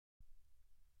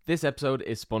This episode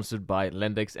is sponsored by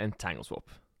Lendex and TangleSwap.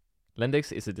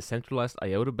 Lendex is a decentralized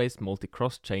IOTA-based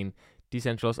multi-cross-chain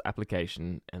decentralized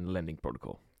application and lending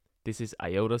protocol. This is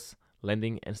IOTA's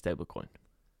lending and stablecoin.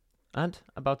 And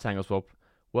about TangleSwap,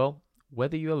 well,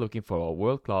 whether you are looking for a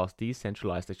world-class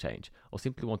decentralized exchange or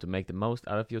simply want to make the most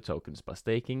out of your tokens by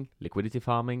staking, liquidity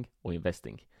farming, or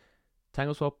investing,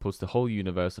 TangleSwap puts the whole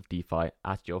universe of DeFi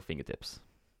at your fingertips.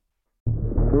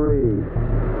 3,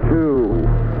 2,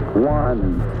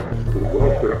 1.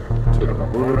 Welcome to the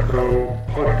Moog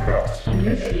podcast.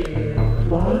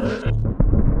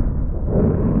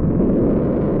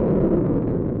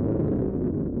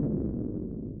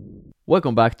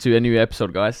 Welcome back to a new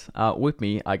episode, guys. With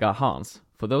me, I got Hans.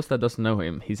 For those that doesn't know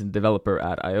him, he's a developer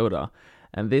at IOTA,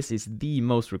 and this is the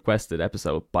most requested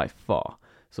episode by far.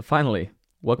 So finally,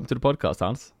 welcome to the podcast,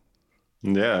 Hans.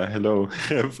 Yeah, hello.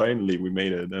 Finally, we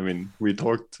made it. I mean, we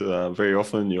talked very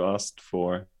often. You asked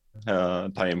for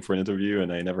time for an interview,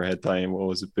 and I never had time. I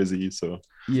was busy, so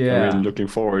I'm really looking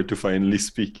forward to finally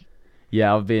speak.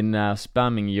 Yeah, I've been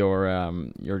spamming your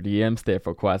DMs there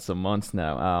for quite some months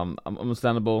now.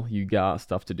 Understandable, you got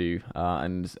stuff to do,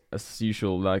 and as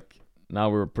usual, like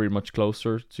now we're pretty much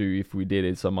closer to if we did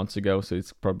it some months ago, so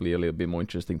it's probably a little bit more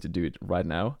interesting to do it right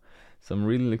now. So I'm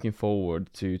really looking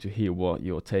forward to hear what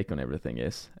your take on everything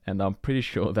is, and I'm pretty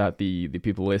sure that the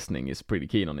people listening is pretty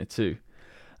keen on it too.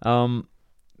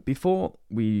 Before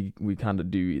we kind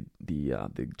of do the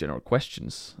general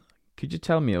questions, could you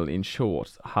tell me in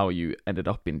short how you ended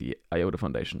up in the IOTA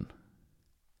Foundation?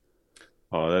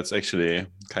 Oh, that's actually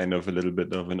kind of a little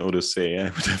bit of an odyssey, I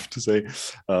would have to say.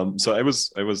 So I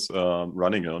was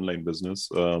running an online business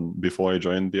before I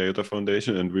joined the IOTA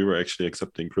Foundation, and we were actually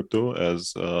accepting crypto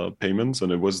as payments,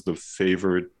 and it was the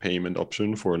favorite payment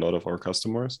option for a lot of our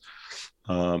customers.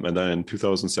 And then in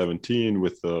 2017,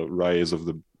 with the rise of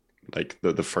the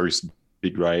first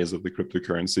big rise of the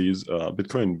cryptocurrencies,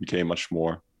 Bitcoin became much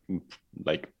more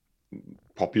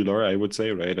popular, I would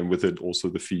say, right? And with it also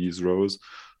the fees rose.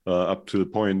 Up to the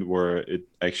point where it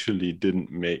actually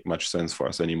didn't make much sense for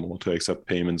us anymore to accept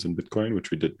payments in Bitcoin, which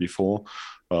we did before,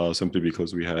 simply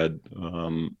because we had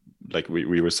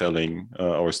we were selling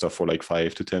our stuff for like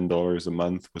 $5 to $10 a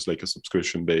month, was like a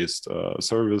subscription-based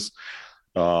service.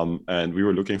 And we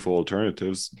were looking for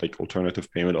alternatives, like alternative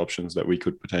payment options that we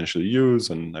could potentially use.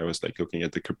 And I was like looking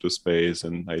at the crypto space,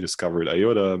 and I discovered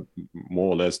IOTA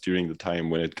more or less during the time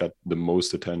when it got the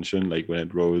most attention, like when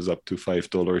it rose up to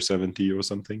 $5.70 or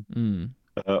something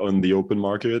on the open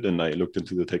market. And I looked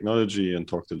into the technology and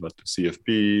talked a lot to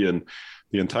CFP, and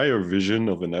the entire vision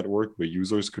of a network where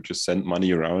users could just send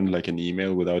money around like an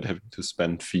email without having to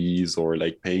spend fees or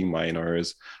like paying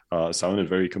miners sounded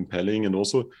very compelling. And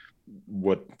also,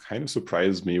 what kind of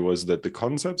surprised me was that the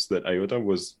concepts that IOTA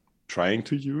was trying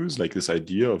to use, like this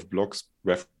idea of blocks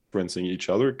referencing each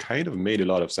other, kind of made a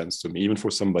lot of sense to me, even for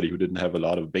somebody who didn't have a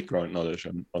lot of background knowledge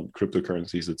on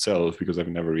cryptocurrencies itself, because I've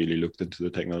never really looked into the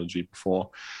technology before.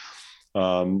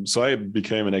 So I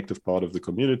became an active part of the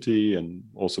community and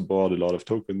also bought a lot of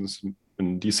tokens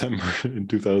in December in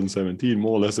 2017,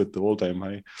 more or less at the all-time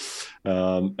high,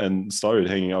 and started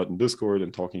hanging out in Discord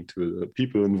and talking to the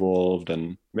people involved.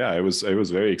 And yeah, I was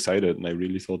very excited, and I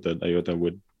really thought that IOTA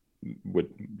would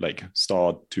like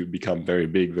start to become very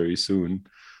big very soon.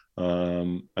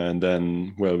 And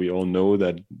then, well, we all know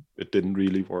that it didn't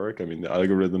really work. I mean, the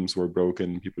algorithms were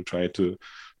broken. People tried to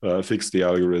fix the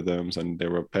algorithms, and there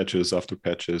were patches after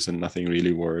patches, and nothing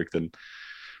really worked. And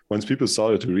once people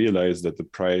started to realize that the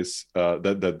price,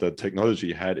 that the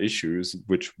technology had issues,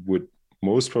 which would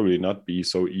most probably not be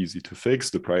so easy to fix,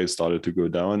 the price started to go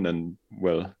down. And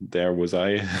well, there was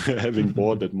I, having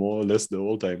bought at more or less the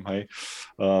all-time high.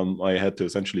 I had to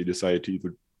essentially decide to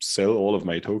either sell all of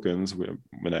my tokens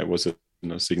when I was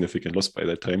in a significant loss by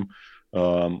that time,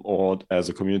 or as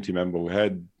a community member who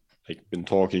had been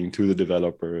talking to the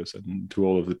developers and to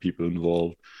all of the people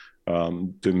involved,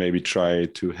 to maybe try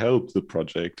to help the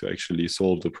project to actually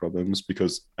solve the problems.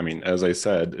 Because, I mean, as I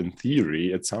said, in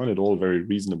theory, it sounded all very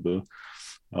reasonable.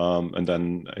 And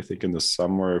then I think in the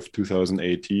summer of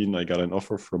 2018, I got an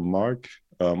offer from Mark,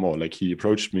 or like he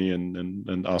approached me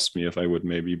and asked me if I would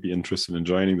maybe be interested in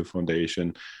joining the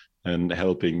foundation and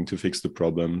helping to fix the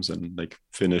problems and like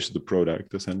finish the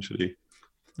product essentially.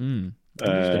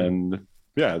 And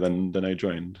yeah, then I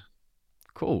joined.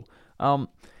 Cool.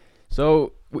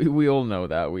 So we all know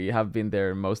that we have been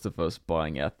there, most of us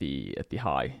buying at the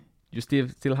high. You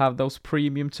still have those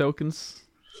premium tokens?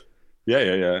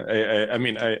 Yeah. I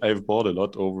mean, I've bought a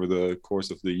lot over the course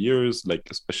of the years, like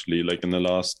especially like in the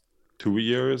last 2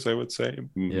 years, I would say.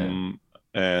 Yeah.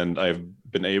 and I've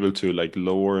been able to like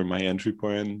lower my entry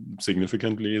point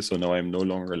significantly. So now I'm no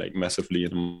longer like massively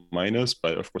in minus,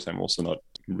 but of course I'm also not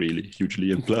really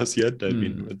hugely in plus yet. I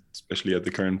mean, especially at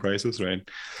the current prices, right?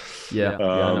 Yeah,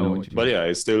 I know what you But mean. yeah,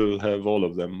 I still have all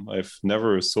of them. I've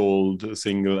never sold a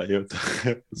single IOTA,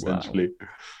 Wow, essentially.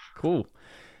 cool.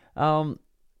 Um,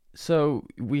 So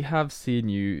we have seen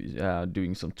you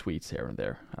doing some tweets here and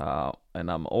there, and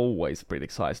I'm always pretty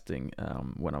exciting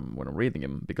when I'm reading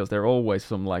them because there are always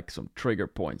some trigger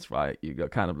points, right? You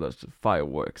got kind of those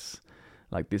fireworks,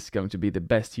 like this is going to be the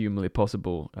best humanly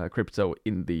possible crypto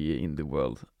in the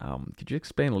world. Could you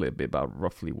explain a little bit about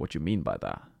roughly what you mean by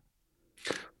that?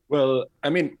 Well, I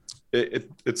mean,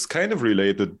 it's kind of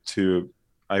related to,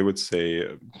 I would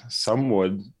say,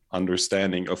 somewhat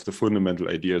understanding of the fundamental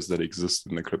ideas that exist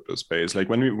in the crypto space. Like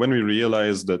when we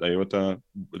realized that IOTA,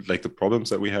 like the problems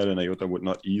that we had in IOTA would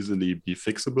not easily be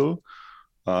fixable,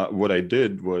 what I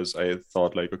did was I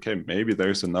thought like, okay, maybe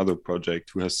there's another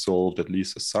project who has solved at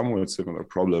least a somewhat similar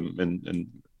problem in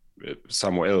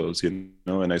somewhere else,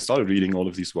 and I started reading all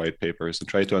of these white papers and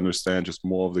tried to understand just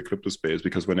more of the crypto space,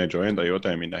 because when I joined IOTA,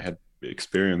 I mean, I had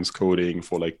experience coding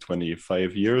for like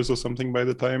 25 years or something by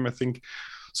the time, I think.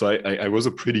 So I was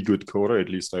a pretty good coder, at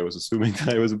least I was assuming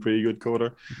that I was a pretty good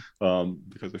coder,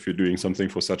 because if you're doing something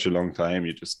for such a long time,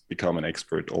 you just become an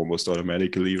expert almost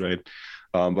automatically, right?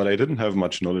 But I didn't have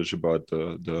much knowledge about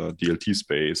the DLT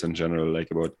space in general, like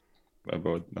about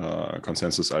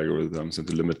consensus algorithms and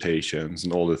the limitations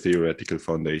and all the theoretical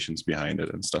foundations behind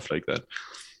it and stuff like that.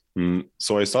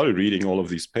 So I started reading all of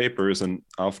these papers, and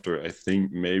after I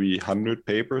think maybe 100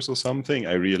 papers or something,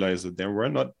 I realized that there were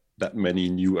not that many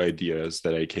new ideas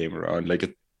that I came around. Like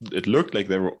it looked like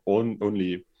there were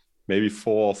only maybe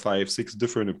 4, 5, 6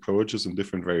 different approaches and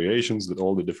different variations that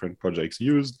all the different projects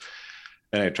used.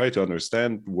 And I tried to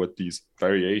understand what these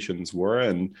variations were,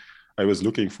 and I was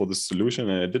looking for the solution,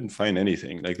 and I didn't find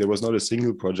anything. Like there was not a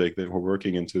single project that were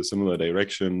working into a similar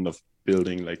direction of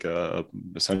building like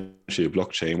essentially a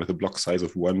blockchain with a block size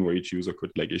of 1, where each user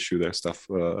could like issue their stuff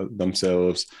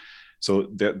themselves. So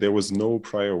there was no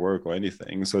prior work or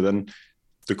anything. So then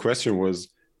the question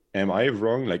was, am I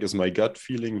wrong? Like, is my gut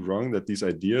feeling wrong that these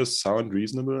ideas sound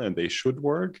reasonable and they should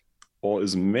work? Or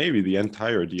is maybe the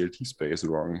entire DLT space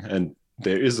wrong? And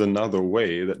there is another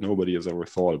way that nobody has ever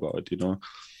thought about.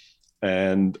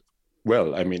 And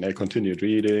well, I mean, I continued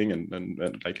reading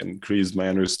and like increased my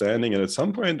understanding. And at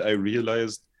some point I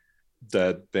realized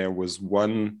that there was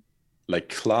one like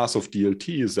class of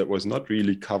DLTs that was not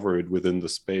really covered within the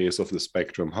space of the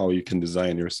spectrum, how you can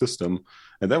design your system.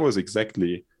 And that was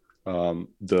exactly the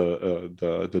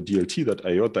DLT that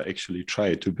IOTA actually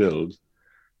tried to build.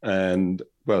 And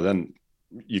well, then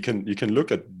you can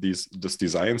look at this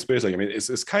design space. Like, I mean,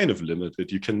 it's kind of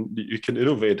limited. You can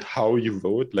innovate how you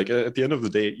vote. Like at the end of the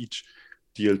day, each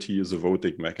DLT is a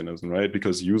voting mechanism, right?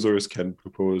 Because users can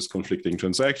propose conflicting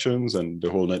transactions, and the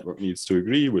whole network needs to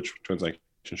agree which transaction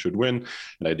should win.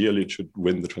 And ideally, it should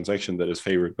win the transaction that is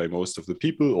favored by most of the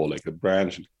people, or like a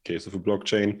branch in case of a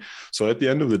blockchain. So at the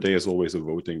end of the day, it's always a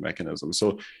voting mechanism.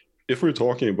 So if we're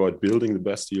talking about building the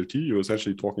best DLT, you're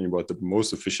essentially talking about the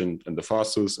most efficient and the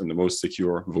fastest and the most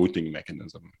secure voting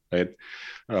mechanism, right?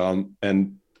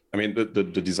 And I mean, the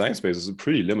design space is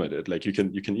pretty limited. Like you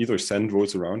can either send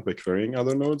votes around by querying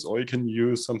other nodes, or you can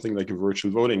use something like a virtual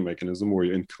voting mechanism where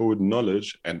you encode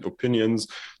knowledge and opinions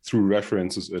through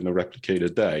references in a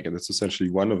replicated DAG. And that's essentially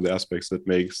one of the aspects that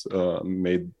made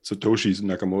Satoshi's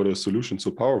Nakamoto's solution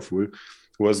so powerful,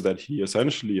 was that he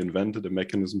essentially invented a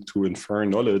mechanism to infer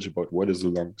knowledge about what is the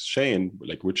longest chain,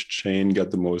 like which chain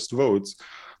got the most votes,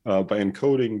 by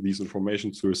encoding these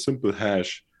information through a simple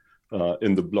hash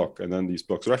in the block. And then these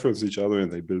blocks reference each other,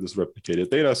 and they build this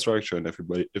replicated data structure. And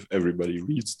if everybody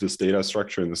reads this data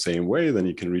structure in the same way, then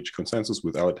you can reach consensus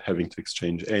without having to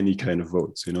exchange any kind of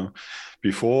votes.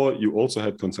 Before, you also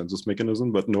had consensus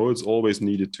mechanism, but nodes always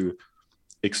needed to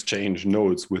exchange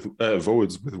votes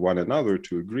with one another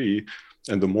to agree.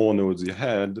 And the more nodes you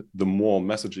had, the more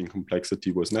messaging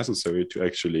complexity was necessary to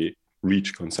actually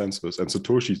reach consensus. And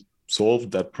Satoshi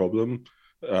solved that problem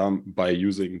by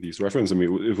using these references. I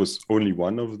mean, it was only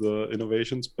one of the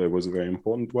innovations, but it was a very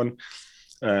important one.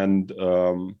 And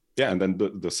and then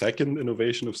the second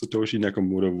innovation of Satoshi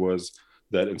Nakamoto was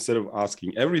that instead of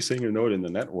asking every single node in the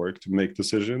network to make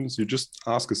decisions, you just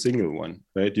ask a single one,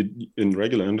 right? In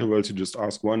regular intervals, you just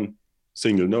ask one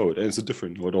single node, and it's a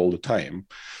different node all the time.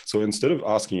 So instead of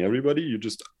asking everybody, you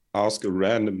just ask a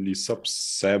randomly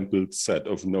subsampled set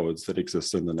of nodes that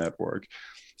exist in the network.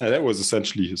 And that was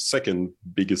essentially his second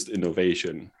biggest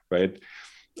innovation, right?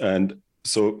 And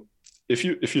so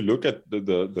if you look at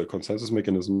the consensus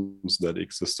mechanisms that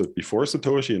existed before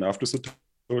Satoshi and after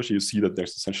Satoshi, you see that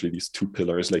there's essentially these two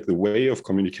pillars, like the way of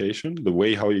communication, the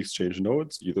way how you exchange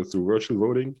nodes, either through virtual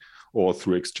voting or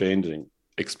through exchanging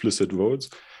explicit votes.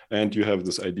 And you have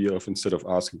this idea of, instead of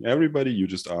asking everybody, you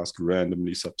just ask a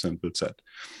randomly subsampled set.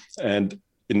 And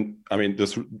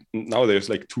now there's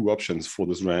like two options for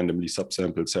this randomly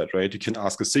subsampled set, right? You can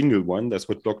ask a single one. That's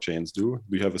what blockchains do.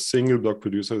 We have a single block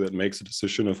producer that makes a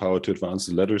decision of how to advance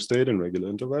the ledger state in regular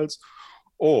intervals.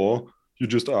 Or you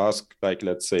just ask, like,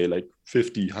 let's say like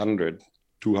 50, 100,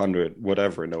 200,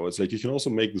 whatever. No, it's like you can also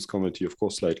make this community, of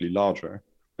course, slightly larger,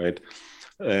 right?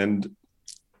 And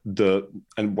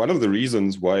one of the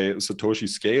reasons why Satoshi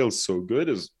scales so good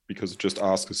is because it just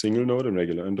asks a single node in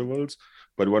regular intervals.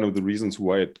 But one of the reasons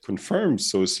why it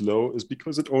confirms so slow is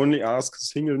because it only asks a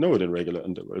single node in regular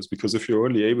intervals. Because if you're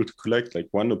only able to collect like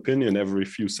one opinion every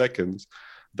few seconds,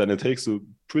 then it takes a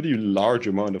pretty large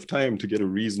amount of time to get a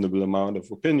reasonable amount of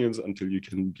opinions until you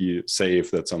can be safe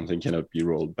that something cannot be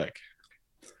rolled back.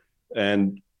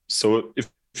 And so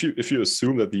if you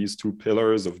assume that these two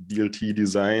pillars of DLT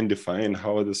design define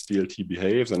how this DLT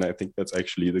behaves, and I think that's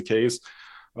actually the case,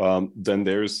 then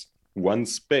there's one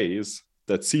space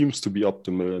that seems to be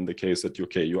optimal in the case that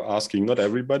you're asking not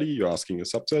everybody, you're asking a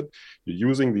subset, you're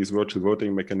using these virtual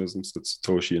voting mechanisms that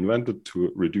Satoshi invented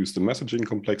to reduce the messaging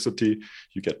complexity,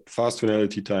 you get fast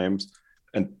finality times,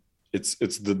 and it's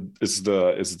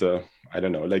the I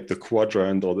don't know, like the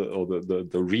quadrant or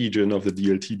the region of the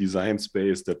DLT design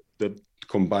space that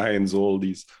combines all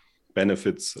these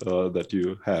benefits that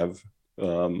you have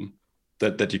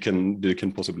that you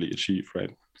can possibly achieve,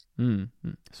 right?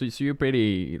 Mm-hmm. So you're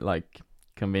pretty like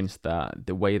convinced that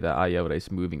the way that IOTA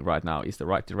is moving right now is the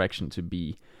right direction to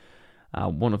be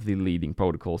one of the leading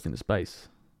protocols in the space.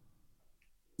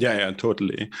 Yeah,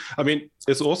 totally. I mean,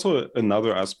 it's also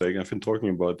another aspect. I've been talking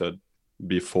about that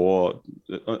before.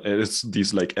 It's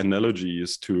these like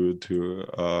analogies to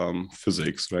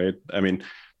physics, right? I mean,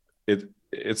 it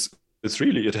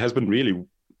has been really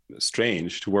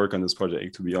strange to work on this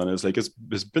project, to be honest. Like it's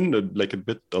been a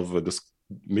bit of this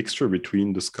mixture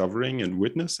between discovering and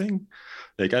witnessing.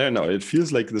 Like, I don't know, it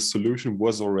feels like the solution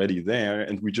was already there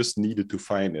and we just needed to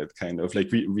find it, kind of.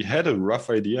 Like we had a rough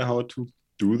idea how to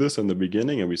do this in the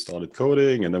beginning and we started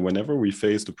coding, and then whenever we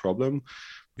faced a problem,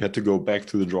 we had to go back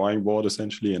to the drawing board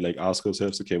essentially and like ask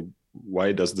ourselves, okay,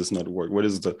 why does this not work? What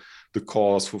is the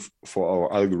cause for our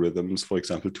algorithms, for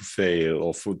example, to fail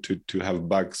or to have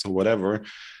bugs or whatever?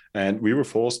 And we were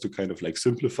forced to kind of like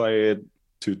simplify it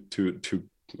to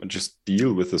just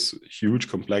deal with this huge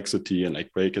complexity and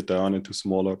like break it down into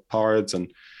smaller parts.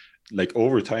 And like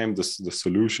over time, the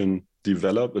solution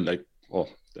developed in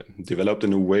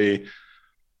a way,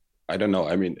 I don't know.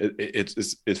 I mean,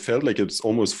 it felt like it's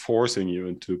almost forcing you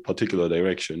into a particular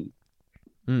direction.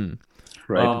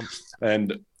 Right.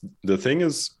 And the thing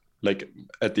is, like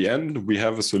at the end, we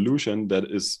have a solution that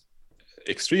is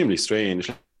extremely strange.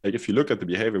 Like if you look at the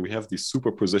behavior, we have these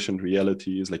superpositioned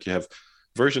realities. Like you have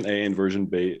version A and version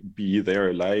B,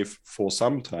 they're alive for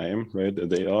some time, right?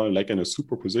 They are like in a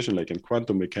superposition, like in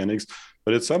quantum mechanics.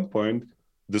 But at some point,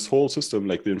 this whole system,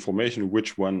 like the information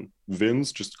which one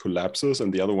wins just collapses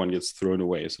and the other one gets thrown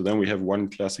away. So then we have one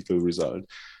classical result.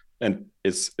 And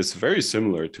it's very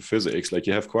similar to physics. Like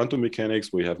you have quantum mechanics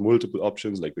where you have multiple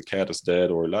options, like the cat is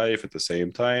dead or alive at the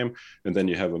same time. And then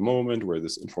you have a moment where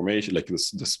this information, like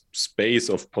this space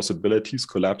of possibilities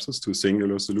collapses to a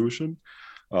singular solution.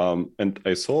 And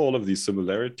I saw all of these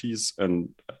similarities and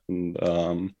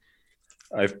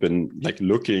I've been like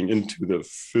looking into the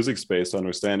physics space to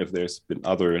understand if there's been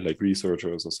other like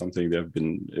researchers or something that have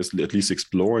been at least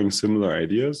exploring similar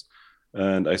ideas.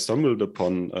 And I stumbled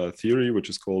upon a theory which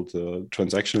is called the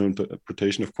transactional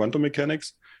interpretation of quantum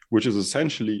mechanics, which is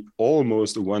essentially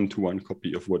almost a one-to-one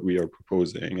copy of what we are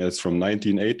proposing. It's from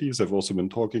 1980s. I've also been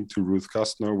talking to Ruth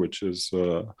Kastner, which is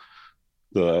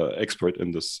the expert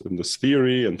in this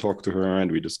theory, and talked to her,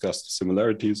 and we discussed the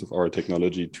similarities of our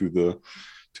technology to the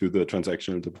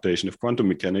transactional interpretation of quantum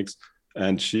mechanics.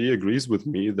 And she agrees with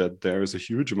me that there is a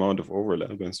huge amount of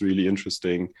overlap. And it's really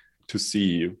interesting to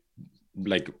see,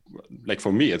 like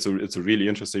for me, it's a really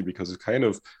interesting because it kind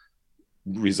of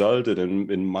resulted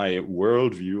in my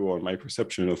worldview or my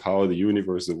perception of how the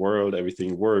universe, the world,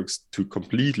 everything works to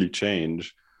completely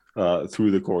change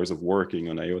through the course of working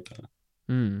on IOTA.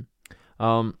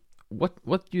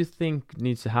 What do you think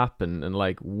needs to happen, and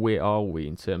like where are we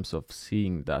in terms of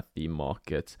seeing that the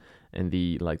market and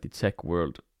the tech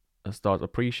world start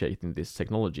appreciating this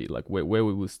technology? Like where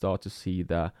we will start to see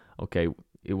that, okay,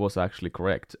 it was actually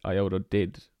correct. IOTA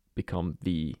did become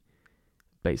the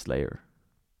base layer.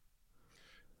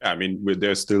 I mean,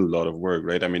 there's still a lot of work,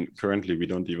 right? I mean, currently we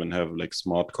don't even have like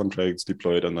smart contracts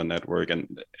deployed on the network,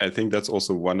 and I think that's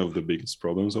also one of the biggest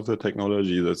problems of the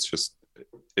technology. That's just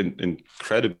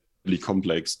incredibly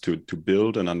complex to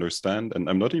build and understand. And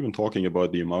I'm not even talking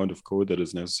about the amount of code that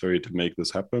is necessary to make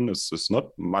this happen. It's not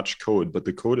much code, but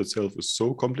the code itself is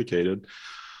so complicated,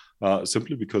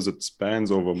 simply because it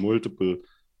spans over multiple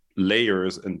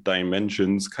layers and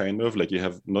dimensions. Kind of like you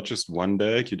have not just one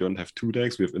DAG, you don't have two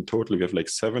DAGs. We have in total we have like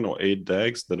 7 or 8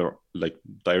 DAGs that are like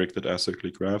directed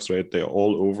acyclic graphs, right? They're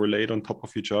all overlaid on top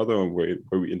of each other, and where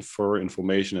we infer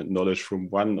information and knowledge from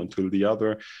one until the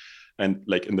other. And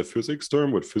like in the physics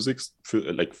term, what physicists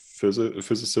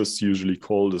usually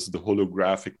call this the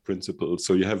holographic principle.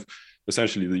 So you have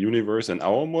essentially the universe in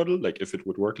our model. Like if it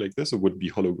would work like this, it would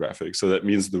be holographic. So that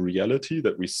means the reality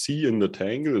that we see in the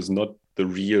tangle is not the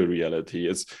real reality.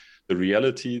 It's the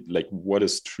reality, like what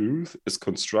is truth, is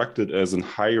constructed as a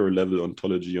higher level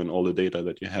ontology on all the data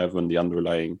that you have on the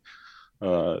underlying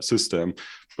system.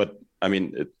 But I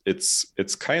mean,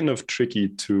 it's kind of tricky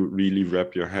to really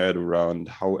wrap your head around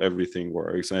how everything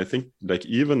works. And I think like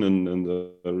even in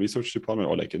the research department,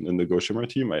 or like in the Goshamer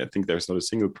team, I think there's not a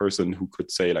single person who could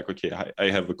say like, okay,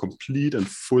 I have a complete and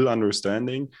full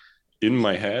understanding in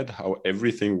my head how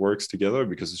everything works together,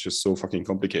 because it's just so fucking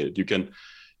complicated. You can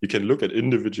look at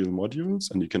individual modules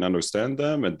and you can understand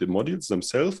them, and the modules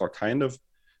themselves are kind of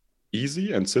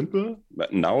easy and simple.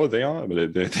 But now they are,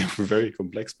 but they were very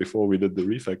complex before we did the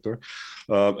refactor.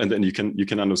 And then you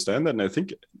can understand that. And I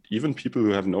think even people who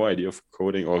have no idea of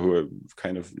coding, or who are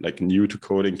kind of like new to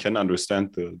coding, can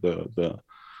understand the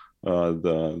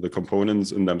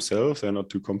components in themselves. They're not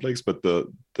too complex, but the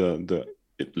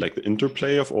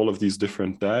interplay of all of these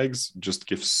different DAGs just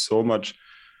gives so much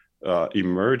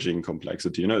emerging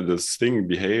complexity. You know, this thing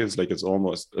behaves like it's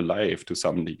almost alive to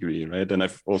some degree, right? And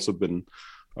I've also been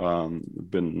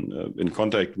in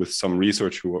contact with some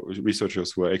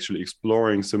researchers who are actually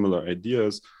exploring similar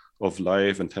ideas of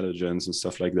life, intelligence, and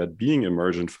stuff like that being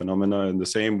emergent phenomena, in the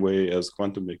same way as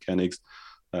quantum mechanics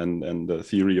and the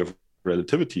theory of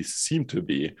relativity seem to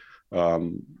be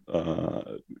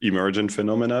emergent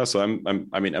phenomena. So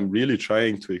I'm really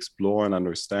trying to explore and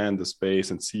understand the space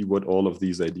and see what all of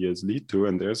these ideas lead to.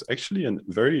 And there's actually a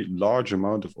very large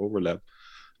amount of overlap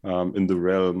in the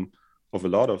realm of a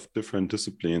lot of different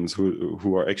disciplines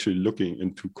who are actually looking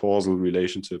into causal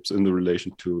relationships in the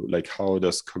relation to like how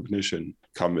does cognition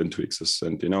come into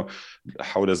existence, you know,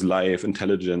 how does life,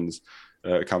 intelligence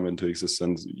come into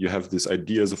existence. You have these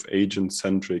ideas of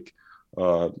agent-centric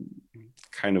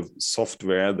kind of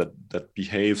software that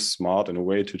behaves smart in a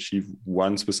way to achieve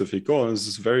one specific goal. And this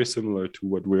is very similar to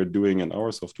what we're doing in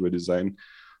our software design,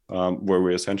 where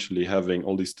we're essentially having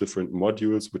all these different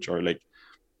modules which are like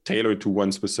tailored to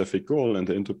one specific goal, and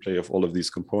the interplay of all of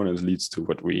these components leads to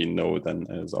what we know then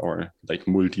as our like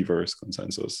multiverse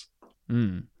consensus.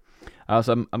 So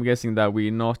I'm guessing that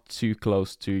we're not too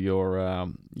close to your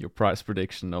price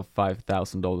prediction of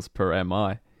 $5,000 per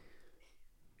MI.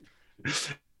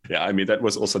 Yeah, I mean, that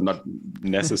was also not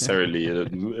necessarily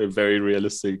a very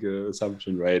realistic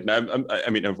assumption, right?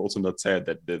 And I've also not said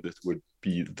that it would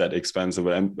be that expensive.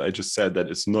 I just said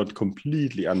that it's not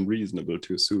completely unreasonable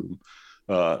to assume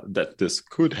that this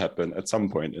could happen at some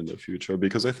point in the future,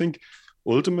 because I think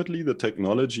ultimately the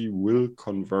technology will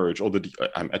converge, or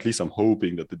at least I'm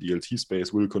hoping that the DLT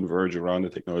space will converge around the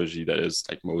technology that is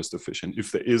like most efficient.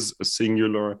 If there is a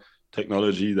singular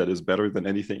technology that is better than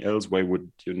anything else, why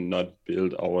would you not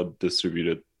build our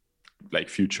distributed like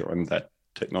future on that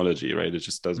technology, right? It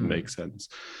just doesn't make sense.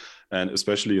 And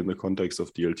especially in the context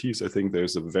of DLTs, I think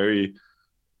there's a very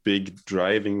big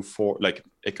driving for like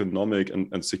economic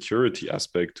and security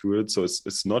aspect to it. So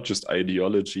it's not just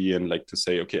ideology and like to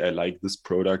say, okay, I like this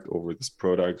product over this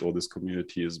product, or this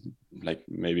community is like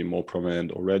maybe more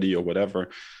prominent already or whatever.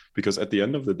 Because at the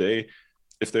end of the day,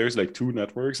 if there's like two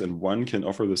networks and one can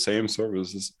offer the same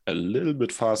services a little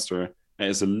bit faster and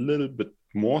is a little bit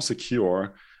more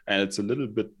secure and it's a little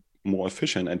bit more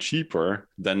efficient and cheaper,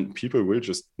 then people will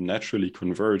just naturally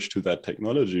converge to that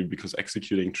technology, because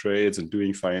executing trades and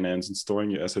doing finance and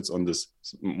storing your assets on this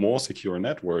more secure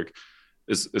network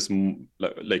is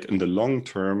like in the long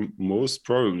term most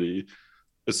probably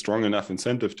a strong enough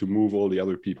incentive to move all the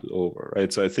other people over,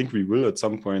 right? So I think we will at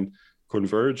some point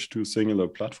converge to a singular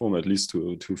platform, at least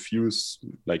to fuse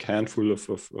like handful of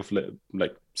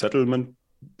like settlement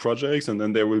projects, and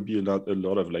then there will be a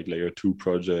lot of like layer 2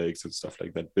 projects and stuff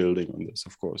like that building on this,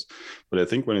 of course. But I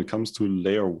think when it comes to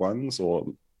layer 1s or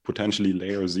potentially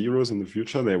layer 0s in the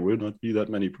future, there will not be that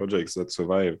many projects that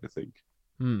survive, I think.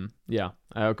 Yeah,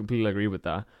 I completely agree with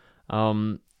that.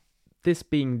 this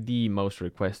being the most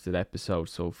requested episode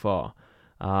so far,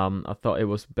 I thought it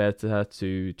was better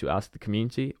to ask the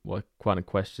community what kind of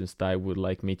questions they would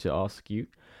like me to ask you.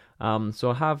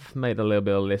 So I have made a little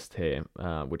bit of a list here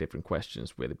with different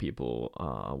questions where the people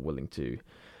are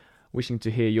wishing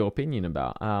to hear your opinion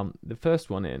about. The first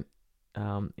one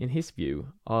in his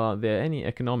view, are there any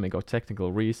economic or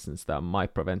technical reasons that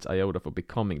might prevent IOTA from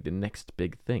becoming the next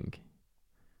big thing?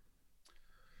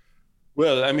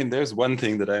 Well, I mean, there's one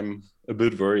thing that I'm a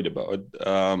bit worried about,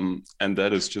 and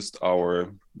that is just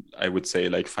our, I would say,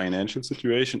 like financial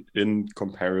situation in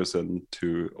comparison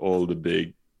to all the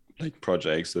big like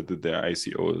projects that did their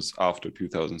ICOs after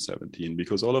 2017,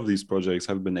 because all of these projects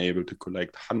have been able to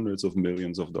collect hundreds of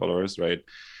millions of dollars, right,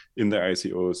 in their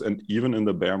ICOs, and even in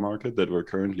the bear market that we're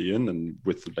currently in, and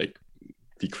with like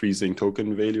decreasing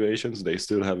token valuations, they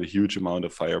still have a huge amount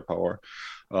of firepower.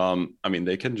 I mean,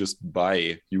 they can just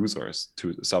buy users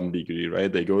to some degree,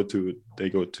 right? They go to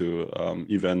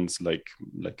events like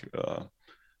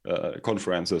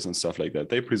conferences and stuff like that.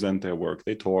 They present their work,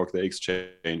 they talk, they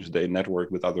exchange, they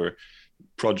network with other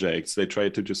projects. They try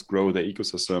to just grow the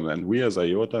ecosystem. And we as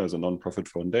IOTA, as a non-profit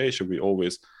foundation, we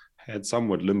always had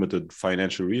somewhat limited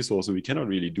financial resources. We cannot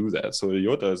really do that. So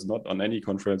IOTA is not on any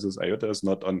conferences. IOTA is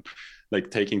not on like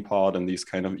taking part in these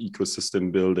kind of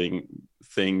ecosystem building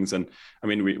things. And I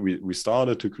mean, we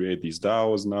started to create these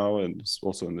DAOs now, and it's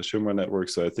also in the Shimmer network.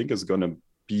 So I think it's going to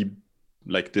be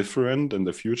like different in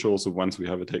the future. Also, once we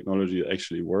have a technology that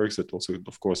actually works, it also,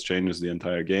 of course, changes the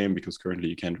entire game, because currently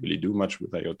you can't really do much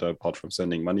with IOTA apart from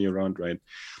sending money around, right?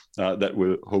 That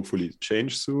will hopefully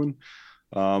change soon.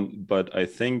 But I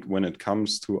think when it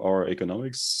comes to our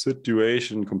economic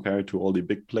situation compared to all the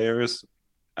big players,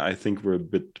 I think we're a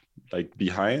bit like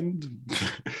behind.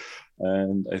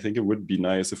 And I think it would be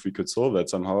nice if we could solve that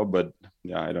somehow. But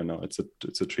yeah, I don't know.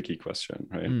 It's a tricky question,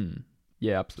 right?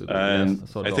 Yeah, absolutely. And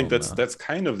yes, I think that's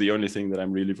kind of the only thing that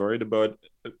I'm really worried about,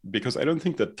 because I don't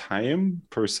think the time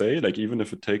per se, like even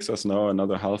if it takes us now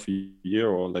another half a year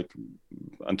or like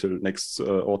until next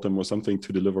autumn or something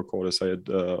to deliver core side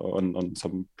on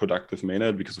some productive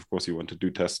mainnet, because of course you want to do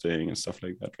testing and stuff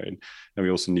like that, right? And we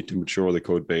also need to mature the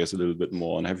code base a little bit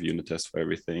more and have unit tests for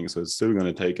everything. So it's still going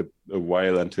to take a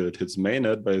while until it hits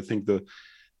mainnet, but I think the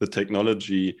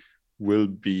technology will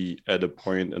be at a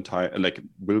point in time, like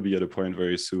will be at a point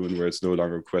very soon where it's no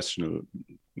longer questionable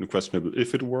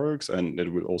if it works, and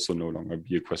it will also no longer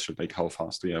be a question like how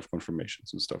fast we have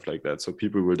confirmations and stuff like that. So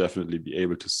people will definitely be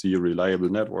able to see a reliable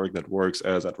network that works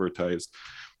as advertised,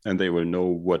 and they will know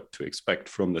what to expect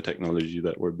from the technology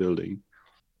that we're building.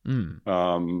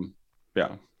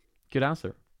 Yeah. Good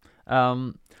answer.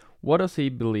 What does he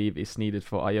believe is needed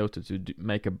for IOTA to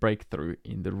make a breakthrough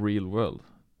in the real world?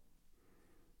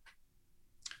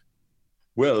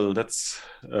 Well, that's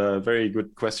a very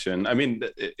good question. I mean,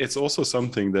 it's also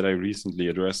something that I recently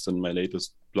addressed in my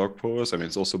latest blog post. I mean,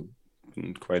 it's also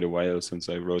been quite a while since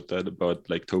I wrote that about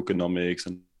like tokenomics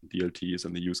and DLTs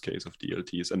and the use case of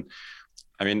DLTs. And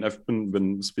I mean, I've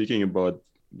been speaking about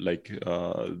like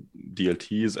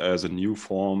DLTs as a new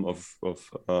form of what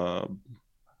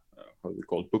we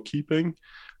call bookkeeping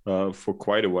for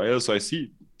quite a while. So I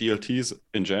see DLTs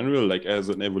in general like as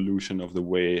an evolution of the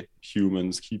way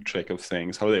humans keep track of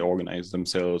things, how they organize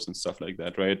themselves and stuff like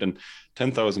that, right? And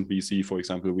 10,000 BC, for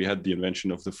example, we had the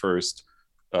invention of the first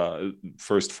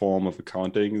form of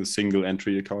accounting, the single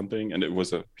entry accounting, and it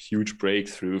was a huge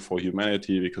breakthrough for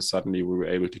humanity because suddenly we were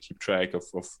able to keep track of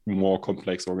more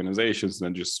complex organizations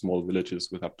than just small villages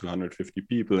with up to 150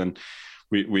 people. And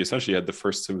we essentially had the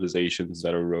first civilizations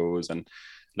that arose, and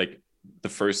like the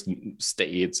first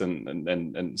states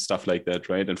and stuff like that,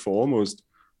 right? And for almost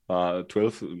until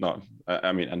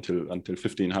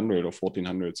 1500 or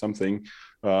 1400 something,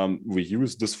 we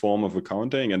used this form of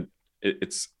accounting, and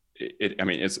it's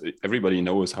everybody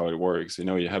knows how it works. You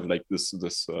know, you have like this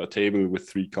table with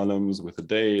 3 columns with a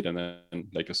date and then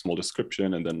like a small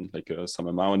description and then like some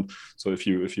amount. So if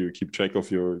you keep track of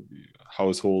your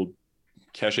household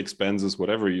cash expenses,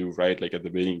 whatever you write, like at the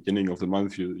beginning of the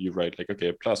month, you write like,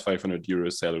 okay, plus 500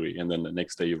 euros salary. And then the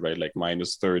next day you write like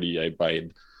minus 30,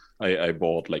 I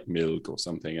bought like milk or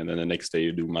something. And then the next day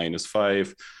you do minus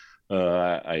 5.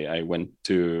 I went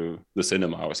to the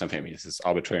cinema or something. I mean, this is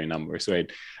arbitrary numbers, right?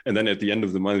 And then at the end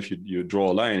of the month, you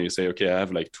draw a line and you say, okay, I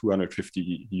have like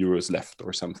 250 euros left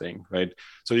or something, right?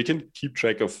 So you can keep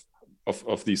track of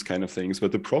these kind of things.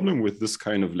 But the problem with this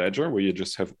kind of ledger, where you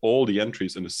just have all the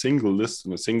entries in a single list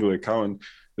in a single account,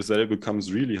 is that it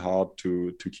becomes really hard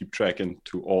to keep track and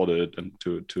to audit and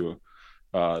to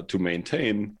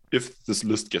maintain if this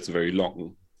list gets very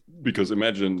long. Because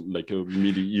imagine like a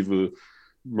medieval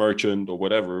merchant or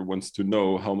whatever wants to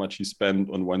know how much he spent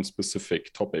on one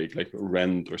specific topic, like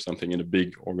rent or something in a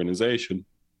big organization,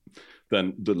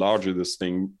 then the larger this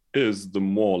thing is, the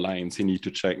more lines he needs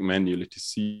to check manually to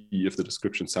see if the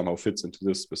description somehow fits into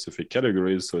this specific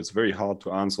categories. So it's very hard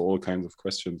to answer all kinds of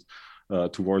questions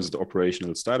towards the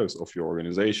operational status of your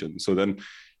organization. So then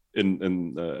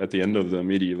at the end of the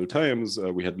medieval times,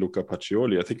 we had Luca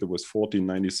Pacioli, I think it was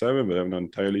 1497, but I'm not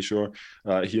entirely sure.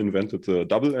 He invented the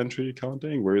double entry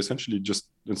accounting, where essentially just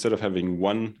instead of having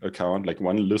one account, like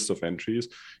one list of entries,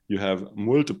 you have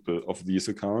multiple of these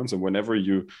accounts. And whenever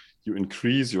you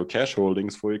increase your cash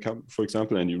holdings, for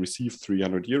example, and you receive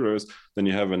 300 euros, then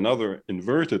you have another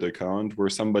inverted account where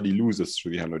somebody loses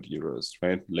 300 euros,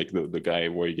 right? Like the guy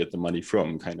where you get the money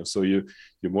from, kind of. So you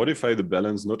modify the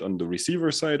balance not on the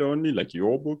receiver side only, like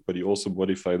your book, but you also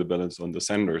modify the balance on the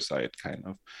sender side, kind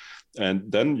of.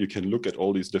 And then you can look at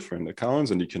all these different accounts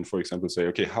and you can, for example, say,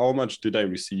 okay, how much did I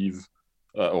receive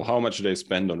or how much did I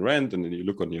spend on rent? And then you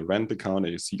look on your rent account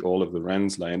and you see all of the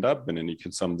rents lined up, and then you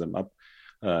can sum them up.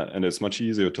 And it's much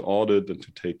easier to audit and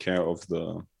to take care of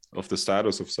the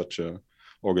status of such a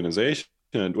organization,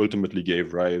 and ultimately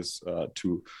gave rise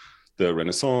to the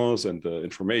Renaissance and the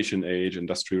information age,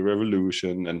 industrial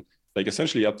revolution, and like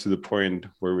essentially up to the point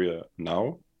where we are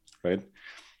now, right?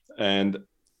 And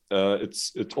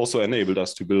it also enabled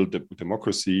us to build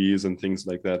democracies and things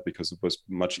like that, because it was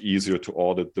much easier to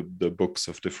audit the books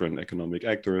of different economic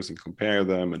actors and compare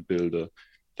them and build a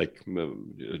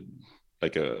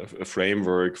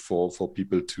framework for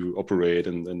people to operate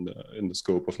in the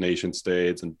scope of nation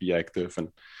states and be active and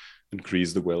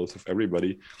increase the wealth of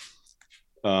everybody.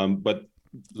 But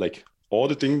like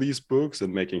auditing these books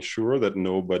and making sure that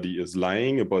nobody is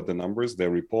lying about the numbers they're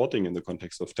reporting in the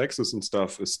context of taxes and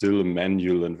stuff is still a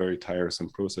manual and very tiresome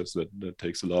process that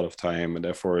takes a lot of time and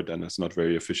effort, and it's not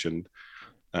very efficient.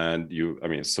 And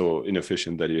it's so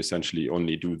inefficient that you essentially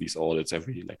only do these audits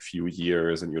every like few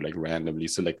years, and you're like randomly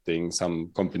selecting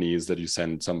some companies that you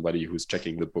send somebody who's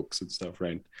checking the books and stuff,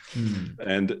 right?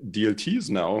 And DLTs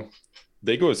now,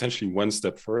 they go essentially one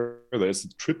step further.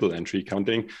 It's triple entry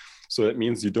counting. So that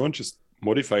means you don't just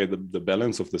modify the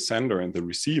balance of the sender and the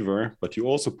receiver, but you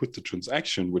also put the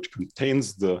transaction, which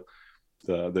contains the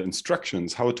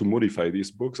instructions how to modify these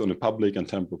books, on a public and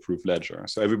tamper-proof ledger.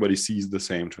 So everybody sees the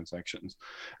same transactions.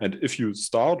 And if you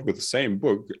start with the same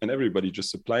book and everybody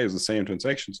just supplies the same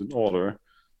transactions in order,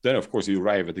 then of course you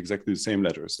arrive at exactly the same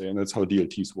ledgers. And that's how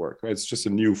DLTs work, right? It's just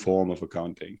a new form of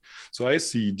accounting. So I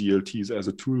see DLTs as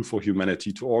a tool for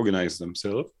humanity to organize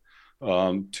themselves,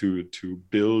 to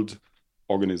build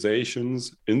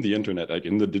organizations in the internet, like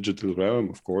in the digital realm,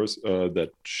 of course, that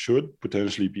should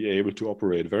potentially be able to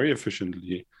operate very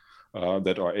efficiently,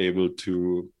 that are able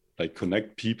to like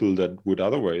connect people that would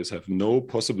otherwise have no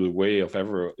possible way of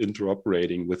ever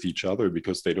interoperating with each other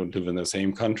because they don't live in the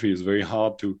same country. It's very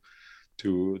hard to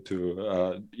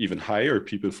even hire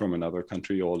people from another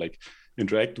country or like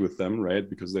interact with them, right?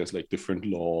 Because there's like different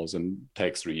laws and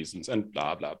tax reasons and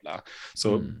blah, blah, blah.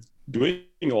 So doing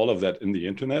all of that in the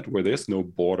internet where there's no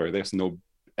border, there's no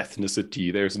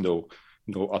ethnicity, there's no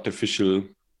artificial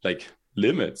like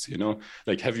limits,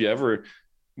 like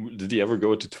did you ever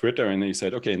go to Twitter and they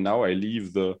said, okay, now I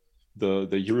leave the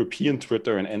European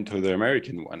Twitter and enter the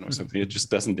American one or something? It just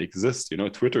doesn't exist.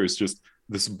 Twitter is just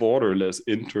this borderless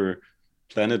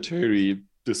interplanetary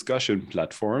discussion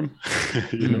platform.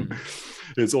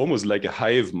 It's almost like a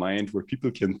hive mind where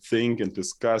people can think and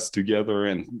discuss together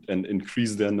and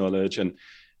increase their knowledge, and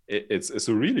it's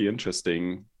a really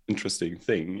interesting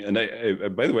thing. And I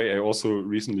by the way, I also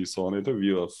recently saw an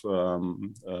interview of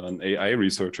an AI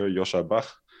researcher, Joscha Bach.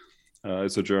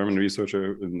 It's a German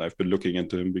researcher, and I've been looking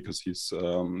into him because he's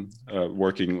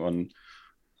working on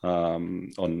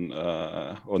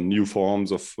new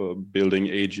forms of building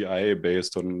AGI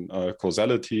based on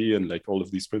causality and like all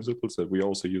of these principles that we're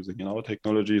also using in our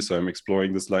technology. So I'm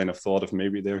exploring this line of thought of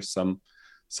maybe there's some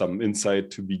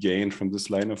insight to be gained from this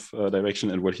line of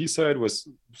direction. And what he said was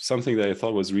something that I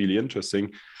thought was really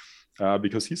interesting,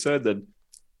 because he said that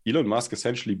Elon Musk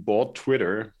essentially bought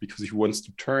Twitter because he wants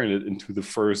to turn it into the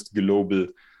first global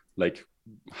like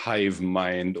hive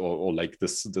mind or like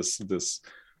this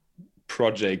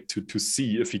project to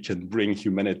see if he can bring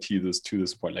humanity to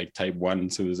this point, like type 1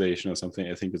 civilization or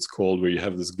something, I think it's called, where you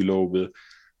have this global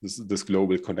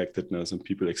connectedness and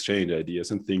people exchange ideas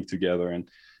and think together. And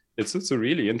it's a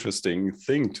really interesting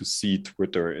thing to see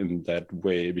Twitter in that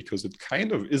way, because it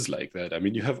kind of is like that. I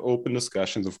mean, you have open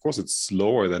discussions. Of course, it's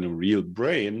slower than a real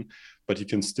brain, but you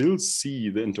can still see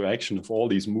the interaction of all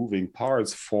these moving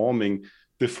parts forming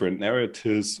different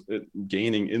narratives,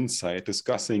 gaining insight,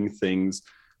 discussing things.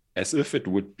 as if it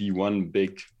would be one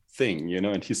big thing, you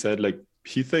know. And he said like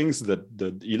he thinks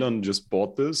that Elon just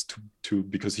bought this to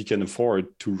because he can afford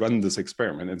to run this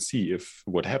experiment and see if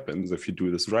what happens if you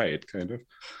do this right, kind of.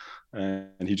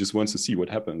 And he just wants to see what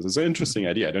happens. It's an interesting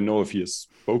idea. I don't know if he has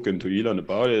spoken to Elon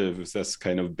about it, if that's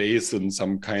kind of based on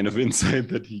some kind of insight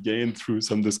that he gained through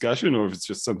some discussion, or if it's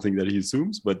just something that he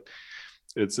assumes. But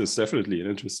it's definitely an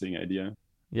interesting idea.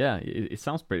 Yeah, it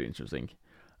sounds pretty interesting.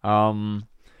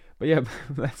 But yeah,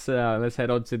 let's head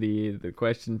on to the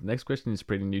question. Next question is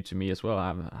pretty new to me as well.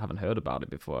 I haven't heard about it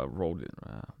before. I wrote it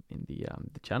in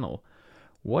the channel.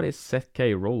 What is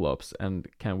ZK rollups, and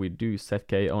can we do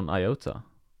ZK on IOTA?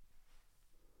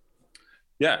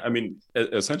 Yeah, I mean,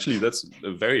 essentially, that's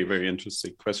a very, very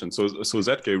interesting question. So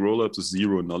ZK rollups is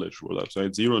zero knowledge rollups,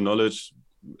 right? Zero knowledge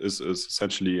is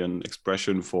essentially an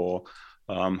expression for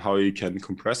how you can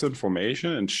compress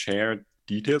information and share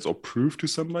details or prove to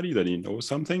somebody that you know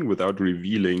something without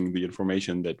revealing the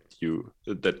information that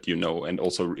you know, and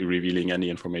also revealing any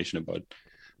information about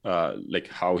like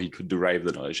how he could derive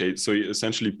the knowledge. So you're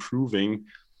essentially proving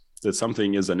that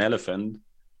something is an elephant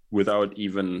without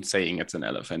even saying it's an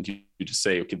elephant. You just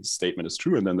say, okay, the statement is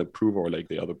true, and then the prover or like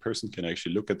the other person can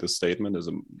actually look at the statement as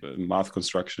a math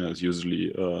construction is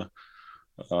usually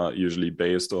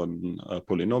based on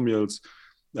polynomials.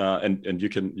 And you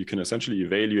can essentially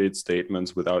evaluate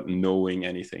statements without knowing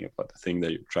anything about the thing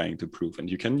that you're trying to prove. And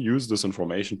you can use this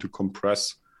information to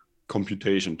compress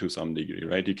computation to some degree,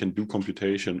 right? You can do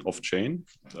computation off chain.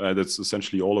 That's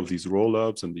essentially all of these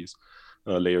rollups and these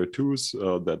layer twos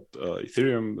that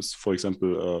Ethereum is, for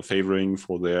example, favoring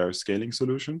for their scaling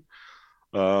solution,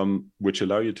 which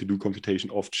allow you to do computation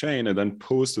off chain and then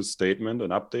post a statement, an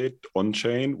update on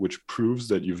chain, which proves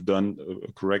that you've done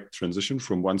a correct transition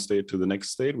from one state to the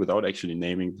next state without actually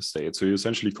naming the state. So you're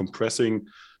essentially compressing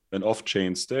an off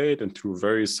chain state into a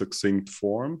very succinct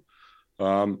form.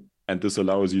 And this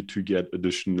allows you to get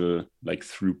additional like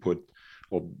throughput,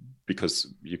 or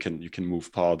because you can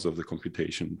move parts of the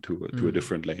computation to a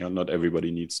different layer. Not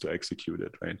everybody needs to execute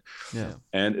it, right? Yeah.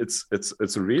 And it's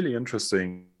a really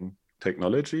interesting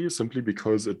technology simply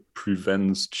because it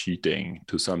prevents cheating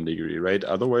to some degree, right?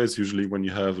 Otherwise, usually when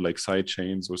you have like side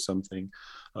chains or something,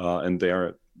 and they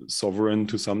are sovereign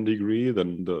to some degree,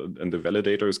 then the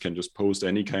validators can just post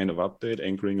any kind of update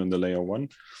anchoring on the layer one.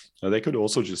 They could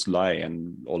also just lie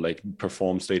or like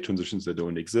perform state transitions that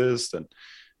don't exist, and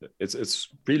it's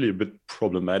really a bit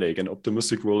problematic. And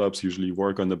optimistic rollups usually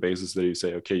work on the basis that you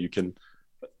say, okay, you can,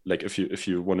 like if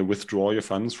you want to withdraw your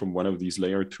funds from one of these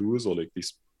layer twos or like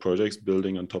these projects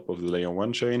building on top of the layer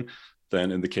one chain,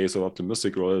 then in the case of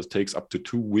optimistic rollups, it takes up to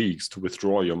 2 weeks to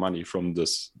withdraw your money from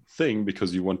this thing,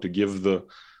 because you want to give the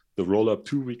rollup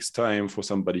 2 weeks time for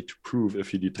somebody to prove if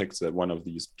he detects that one of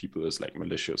these people is like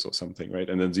malicious or something, right?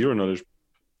 And then zero knowledge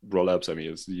rollups, I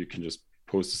mean, you can just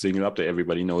post a single update,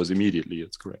 everybody knows immediately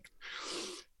it's correct.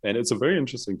 And it's a very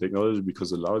interesting technology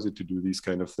because it allows you to do these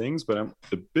kind of things. But I'm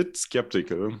a bit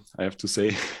skeptical, I have to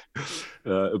say,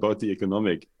 about the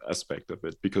economic aspect of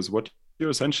it. Because what you're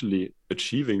essentially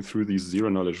achieving through these zero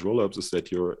knowledge rollups is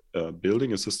that you're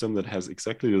building a system that has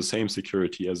exactly the same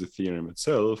security as Ethereum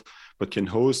itself, but can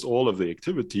host all of the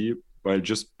activity while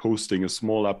just posting a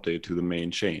small update to the main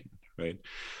chain, right?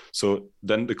 So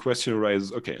then the question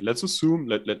arises, okay, let's assume,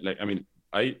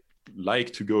 I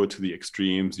like to go to the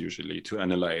extremes usually to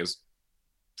analyze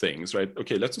things, right?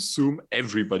 Okay, let's assume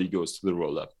everybody goes to the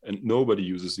rollup and nobody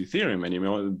uses Ethereum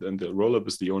anymore, and the rollup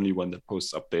is the only one that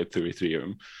posts update to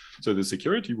Ethereum. So the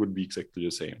security would be exactly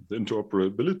the same. The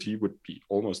interoperability would be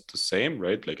almost the same,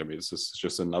 right? Like, I mean, this is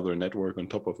just another network on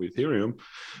top of Ethereum.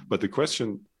 But the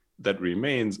question that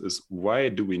remains is, why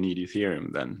do we need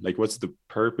Ethereum then? Like, what's the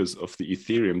purpose of the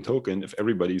Ethereum token if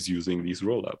everybody's using these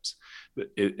rollups?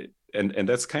 And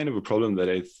that's kind of a problem that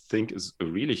I think is a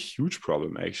really huge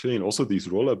problem, actually. And also these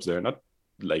rollups, they're not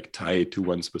like tied to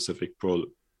one specific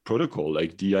protocol.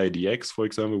 Like DIDX, for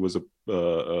example, was a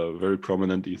very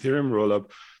prominent Ethereum rollup.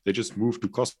 They just moved to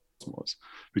Cosmos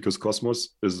because Cosmos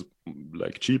is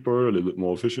like cheaper, a little bit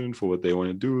more efficient for what they want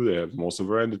to do. They have more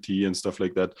sovereignty and stuff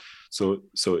like that. So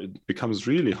it becomes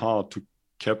really hard to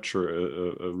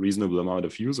capture a reasonable amount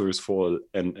of users for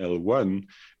an L1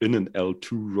 in an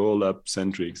L2 rollup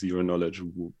centric zero knowledge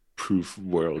proof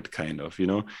world, kind of, you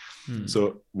know.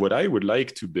 So what I would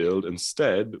like to build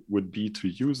instead would be to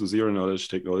use a zero knowledge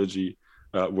technology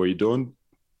where you don't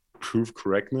prove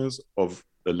correctness of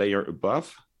a layer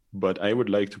above, but I would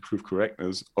like to prove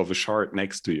correctness of a shard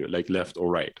next to you, like left or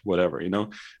right, whatever, you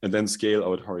know, and then scale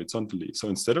out horizontally. So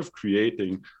instead of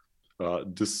creating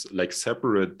this like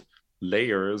separate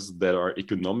layers that are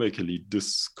economically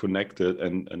disconnected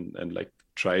and like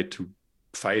try to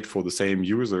fight for the same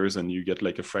users and you get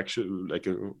like a fraction, like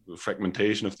a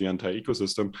fragmentation of the entire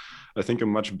ecosystem. I think a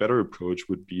much better approach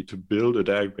would be to build a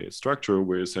DAG-based structure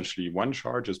where essentially one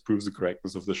shard just proves the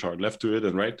correctness of the shard left to it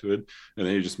and right to it, and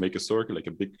then you just make a circle, like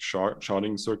a big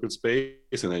sharding circle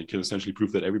space, and then you can essentially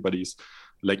prove that everybody's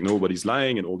like nobody's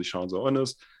lying and all the shards are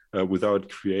honest. Without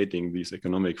creating these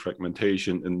economic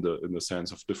fragmentation in the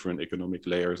sense of different economic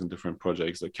layers and different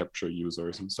projects that capture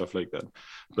users and stuff like that.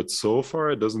 But so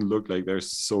far, it doesn't look like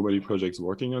there's so many projects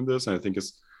working on this. And I think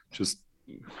it's just,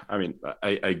 I mean,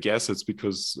 I guess it's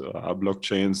because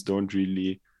blockchains don't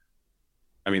really,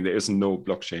 I mean, there is no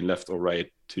blockchain left or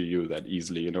right to you that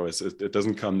easily. You know, it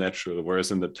doesn't come natural.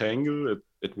 Whereas in the Tangle,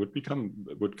 it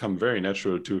would come very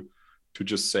natural to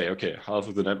just say, okay, half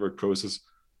of the network process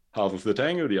half of the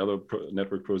tangle, the other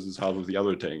network processes half of the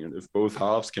other tangle. If both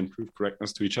halves can prove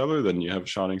correctness to each other, then you have a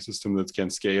sharding system that can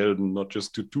scale not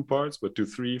just to 2 parts, but to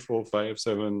 3, 4, 5,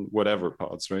 7, whatever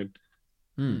parts, right?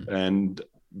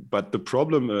 But the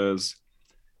problem is,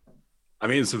 I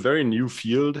mean, it's a very new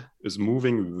field, it's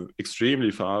moving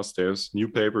extremely fast. There's new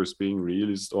papers being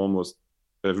released almost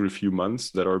every few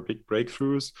months that are big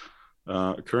breakthroughs.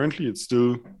 Currently, it's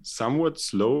still somewhat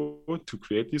slow to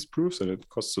create these proofs, and it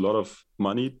costs a lot of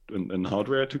money and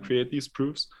hardware to create these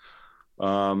proofs.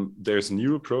 There's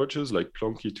new approaches like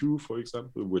Plonky 2, for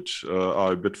example, which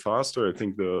are a bit faster. I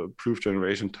think the proof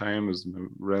generation time is in the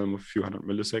realm of a few hundred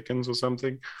milliseconds or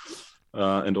something.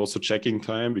 And also checking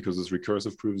time, because this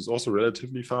recursive proof is also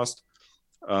relatively fast.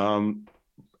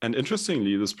 And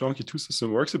interestingly, this Plonky 2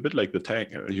 system works a bit like the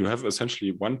tag. You have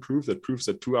essentially one proof that proves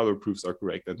that 2 other proofs are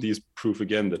correct, and these prove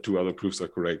again that 2 other proofs are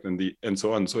correct, and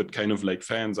so on. So it kind of like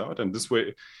fans out, and this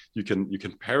way you can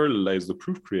parallelize the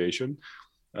proof creation,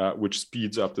 which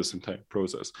speeds up this entire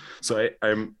process. So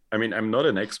I'm not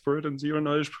an expert in zero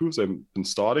knowledge proofs. I've been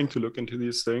starting to look into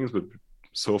these things, but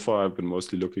so far I've been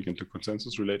mostly looking into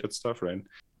consensus related stuff, right?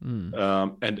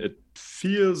 And it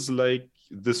feels like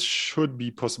this should be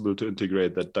possible to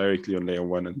integrate that directly on layer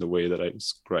 1 in the way that I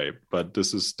described, but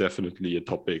this is definitely a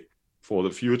topic for the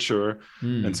future.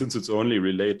 And since it's only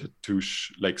related to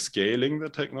like scaling the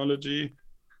technology,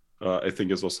 I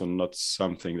think is also not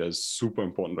something that is super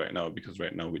important right now, because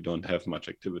right now we don't have much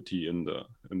activity in the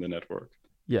network.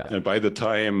 Yeah. And by the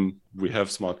time we have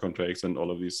smart contracts and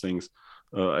all of these things,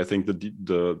 I think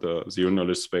the zero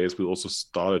knowledge space will also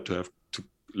start to have to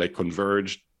like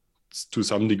converge to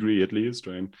some degree at least,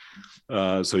 right?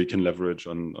 So you can leverage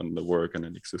on the work and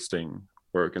an existing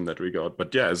work in that regard.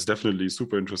 But yeah, it's definitely a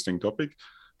super interesting topic.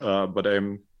 But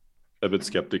I'm a bit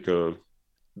skeptical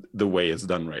the way it's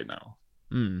done right now.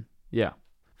 Yeah,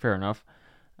 fair enough.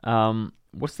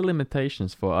 What's the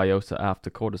limitations for IOTA after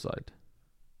core-decide?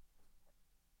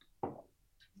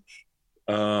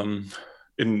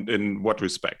 In what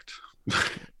respect?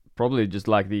 Probably just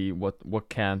like what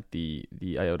can't the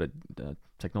IOTA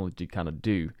technology kind of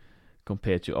do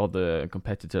compared to other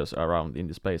competitors around in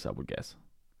the space, I would guess.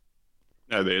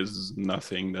 There's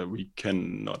nothing that we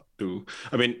cannot do.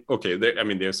 I mean, okay,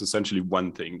 there's essentially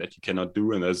one thing that you cannot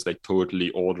do, and that's like totally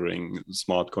ordering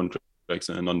smart contracts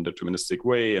in a non-deterministic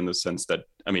way, in the sense that,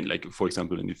 I mean, like, for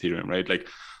example, in Ethereum, right? Like,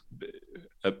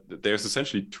 there's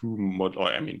essentially 2 models.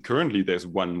 I mean, currently there's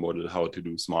one model how to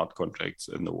do smart contracts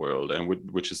in the world, and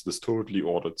which is this totally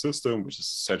ordered system, which is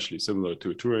essentially similar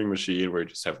to a Turing machine, where you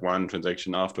just have one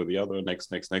transaction after the other,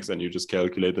 next, and you just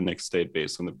calculate the next state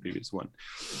based on the previous one.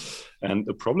 And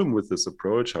the problem with this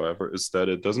approach, however, is that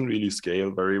it doesn't really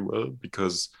scale very well,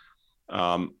 because,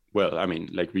 well, I mean,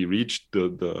 like, we reached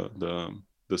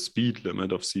the speed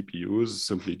limit of CPUs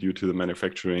simply due to the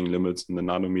manufacturing limits in the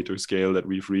nanometer scale that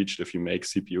we've reached. If you make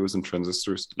CPUs and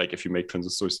transistors, like if you make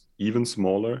transistors even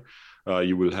smaller,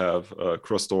 you will have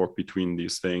crosstalk between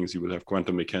these things. You will have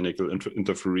quantum mechanical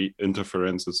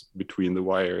interferences between the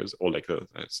wires, or like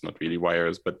it's not really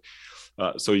wires, but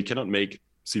so you cannot make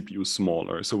CPUs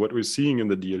smaller. So what we're seeing in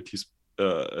the DLTs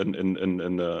in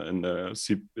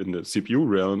the CPU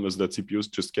realm is that CPUs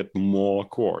just get more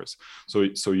cores. So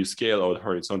you scale out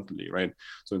horizontally, right?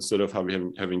 So instead of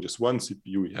having just one CPU,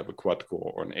 you have a quad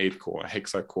core or an 8 core, a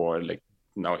hexa core, like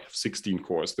now you have 16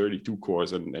 cores, 32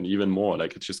 cores, and even more.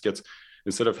 Like, it just gets,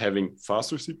 instead of having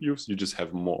faster CPUs, you just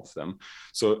have more of them.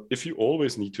 So if you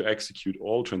always need to execute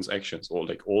all transactions, or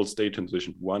like all state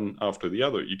transition one after the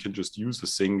other, you can just use a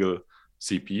single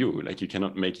CPU. Like, you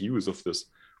cannot make use of this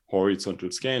horizontal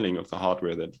scaling of the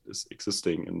hardware that is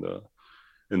existing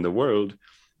in the world.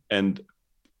 And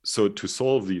so to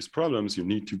solve these problems, you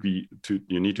need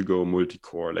to go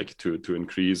multi-core, like to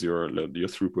increase your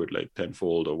throughput like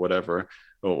tenfold or whatever,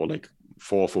 or like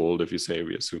fourfold if you say,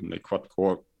 we assume, like quad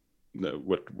core.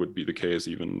 what would be the case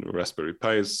even Raspberry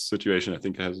Pi's situation. I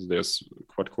think there's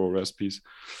quad-core recipes.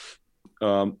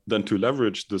 Then to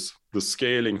leverage the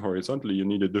scaling horizontally, you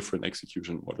need a different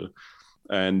execution model.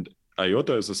 And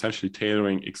IOTA is essentially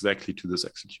tailoring exactly to this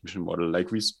execution model. Like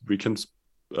we can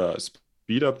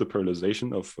speed up the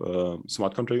parallelization of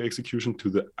smart contract execution to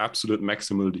the absolute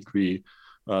maximal degree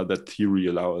that theory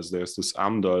allows. There's this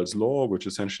Amdahl's law, which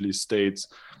essentially states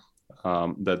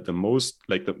that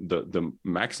the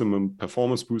maximum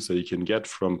performance boost that you can get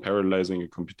from parallelizing a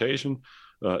computation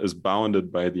is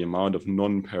bounded by the amount of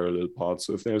non-parallel parts.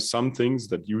 So if there's some things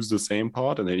that use the same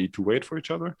part and they need to wait for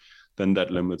each other, then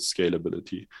that limits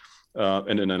scalability.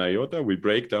 And in an IOTA, we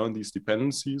break down these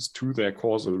dependencies to their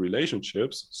causal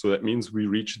relationships. So that means we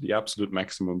reach the absolute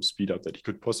maximum speed up that you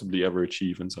could possibly ever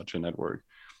achieve in such a network.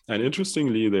 And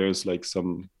interestingly, there's like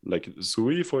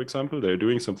SUI, for example, they're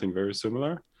doing something very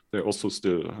similar. They're also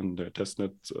still in their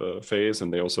testnet phase,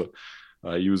 and they also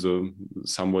use a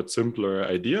somewhat simpler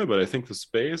idea. But I think the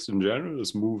space in general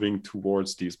is moving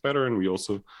towards these better. And we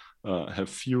also have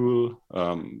Fuel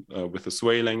with the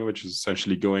Sway language is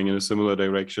essentially going in a similar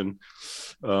direction.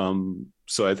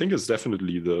 So I think it's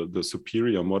definitely the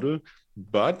superior model.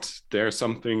 But there are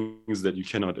some things that you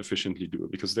cannot efficiently do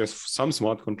because there's some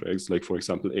smart contracts, like, for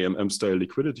example, AMM-style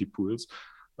liquidity pools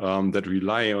that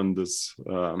rely on this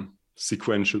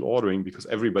sequential ordering because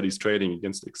everybody's trading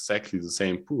against exactly the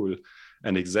same pool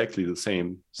and exactly the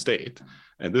same state.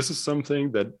 And this is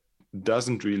something that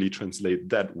doesn't really translate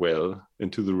that well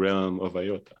into the realm of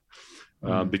IOTA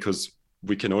because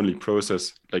we can only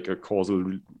process like a causal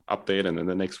update and then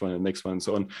the next one and next one and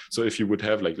so on. So if you would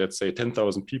have like, let's say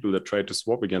 10,000 people that try to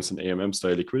swap against an AMM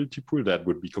style liquidity pool, that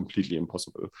would be completely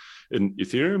impossible. In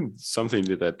Ethereum, something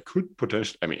that could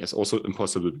potentially, I mean, it's also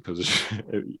impossible because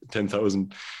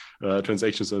 10,000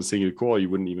 transactions on a single core, you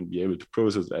wouldn't even be able to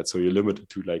process that. So you're limited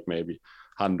to like maybe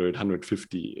 100,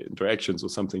 150 interactions or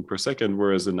something per second,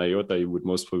 whereas in IOTA, you would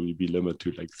most probably be limited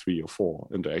to like 3 or 4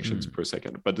 interactions per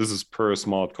second. But this is per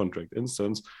smart contract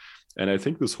instance. And I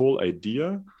think this whole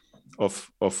idea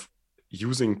of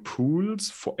using pools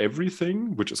for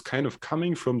everything, which is kind of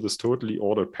coming from this totally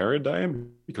ordered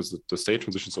paradigm, because the state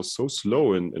transitions are so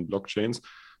slow in blockchains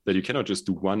that you cannot just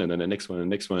do one and then the next one and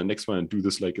next one and next one and do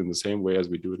this like in the same way as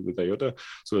we do it with IOTA.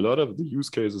 So a lot of the use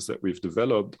cases that we've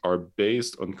developed are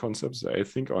based on concepts that I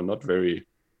think are not very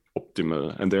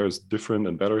optimal. And there's different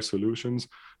and better solutions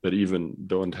that even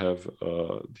don't have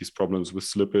these problems with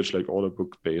slippage, like order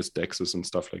book based DEXs and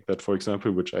stuff like that, for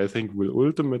example, which I think will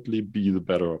ultimately be the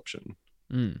better option.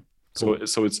 Cool.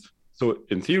 So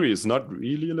in theory, it's not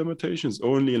really a limitation. It's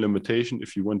only a limitation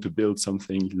if you want to build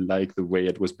something like the way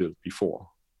it was built before.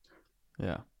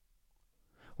 Yeah.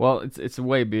 Well, it's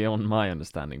way beyond my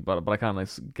understanding, but I kind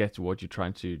of get what you're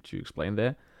trying to explain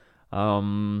there.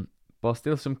 But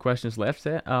still some questions left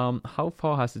here. How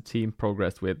far has the team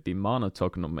progressed with the mana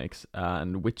tokenomics,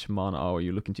 and which mana are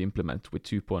you looking to implement with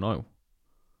 2.0?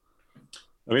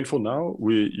 I mean, for now,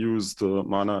 we use the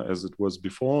mana as it was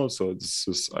before. So this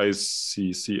is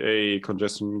ICCA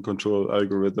congestion control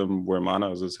algorithm where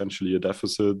mana is essentially a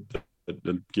deficit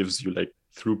that gives you like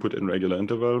throughput in regular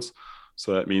intervals.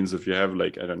 So that means if you have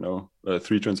like, I don't know,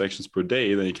 3 transactions per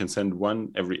day, then you can send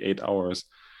one every 8 hours,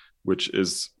 which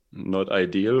is not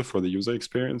ideal for the user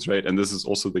experience, right? And this is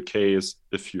also the case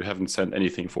if you haven't sent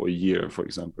anything for a year, for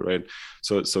example, right?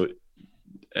 So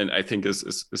and I think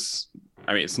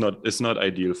I mean, it's not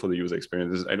ideal for the user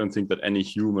experience. I don't think that any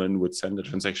human would send a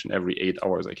transaction every 8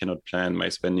 hours. I cannot plan my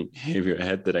spending behavior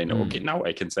ahead that I know, okay, now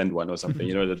I can send one or something,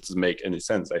 that doesn't make any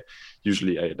sense. I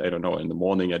don't know, in the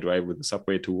morning I drive with the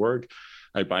subway to work,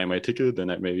 I buy my ticket, then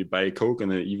I maybe buy a Coke,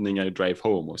 and in the evening I drive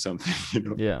home or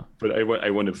something, Yeah. But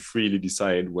I want to freely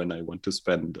decide when I want to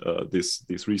spend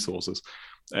these resources.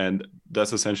 And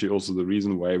that's essentially also the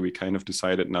reason why we kind of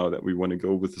decided now that we want to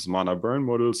go with this mana burn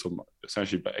model. So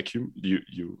essentially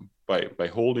by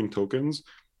holding tokens,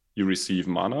 you receive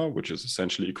mana, which is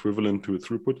essentially equivalent to a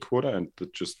throughput quota, and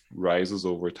it just rises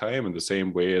over time in the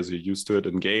same way as you're used to it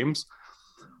in games,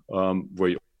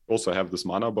 where you also have this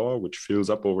mana bar, which fills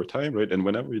up over time, right? And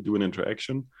whenever you do an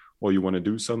interaction or you want to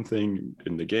do something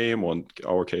in the game, or in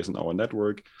our case, in our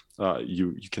network,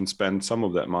 you can spend some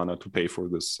of that mana to pay for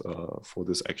this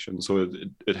action. So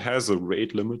it has a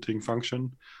rate limiting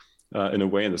function in a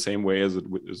way, in the same way as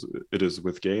it is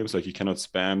with games. Like you cannot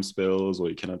spam spells, or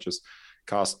you cannot just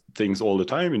cast things all the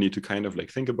time. You need to kind of like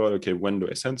think about, okay, when do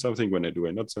I send something? When do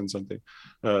I not send something?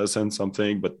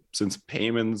 But since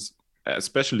payments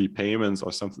especially payments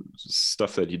or some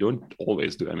stuff that you don't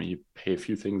always do. I mean, you pay a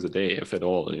few things a day, if at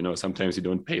all. Sometimes you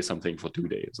don't pay something for 2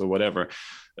 days or whatever.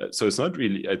 So it's not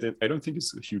really. I don't think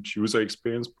it's a huge user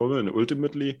experience problem. And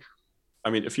ultimately, I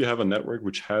mean, if you have a network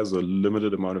which has a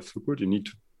limited amount of throughput, you need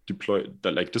to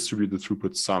distribute the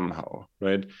throughput somehow,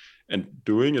 right? And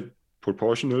doing it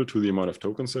proportional to the amount of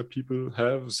tokens that people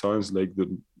have sounds like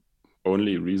the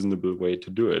only reasonable way to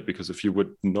do it. Because if you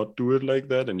would not do it like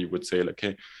that, and you would say like,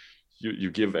 hey,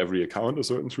 you give every account a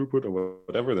certain throughput or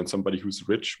whatever, then somebody who's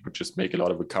rich would just make a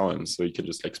lot of accounts, so he can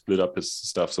just like split up his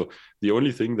stuff. So the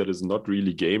only thing that is not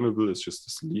really gameable is just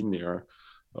this linear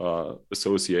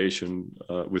association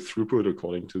with throughput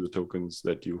according to the tokens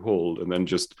that you hold, and then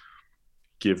just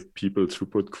give people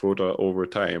throughput quota over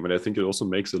time. And I think it also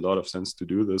makes a lot of sense to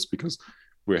do this because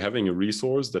we're having a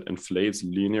resource that inflates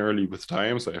linearly with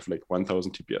time. So I have like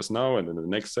 1000 TPS now, and then the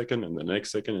next second, and the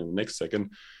next second, and the next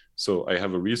second. So I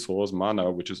have a resource,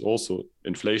 mana, which is also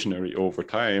inflationary over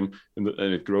time, and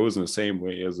it grows in the same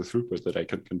way as the throughput that I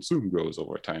can consume grows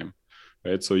over time,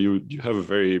 right? So you have a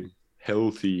very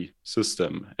healthy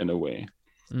system in a way.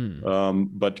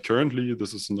 But currently,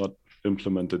 this is not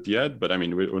implemented yet. But I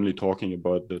mean, we're only talking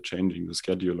about the changing the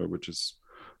scheduler, which is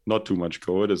not too much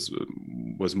code. It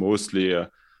was mostly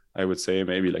I would say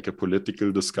maybe like a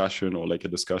political discussion or like a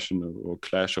discussion or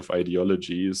clash of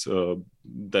ideologies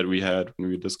that we had when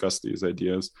we discussed these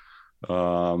ideas.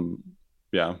 But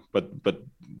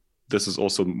this is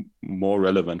also more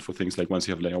relevant for things like once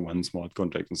you have layer 1 smart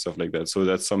contracts and stuff like that. So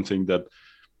that's something that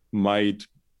might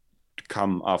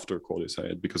come after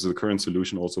Qualisite, because the current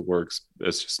solution also works.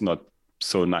 It's just not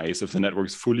so nice. If the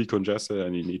network's fully congested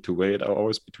and you need to wait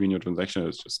hours between your transactions,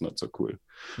 it's just not so cool.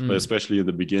 But especially in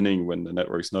the beginning when the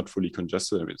network's not fully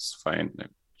congested, it's fine.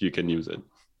 You can use it.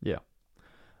 Yeah.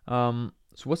 So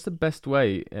what's the best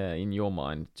way in your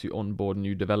mind to onboard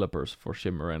new developers for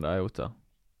Shimmer and IOTA?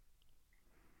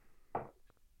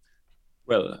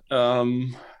 Well,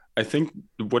 I think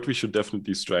what we should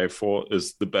definitely strive for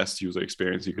is the best user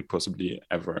experience you could possibly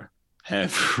ever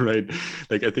have, right?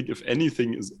 Like, I think if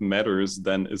anything matters,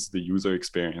 then it's the user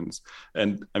experience.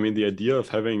 And I mean, the idea of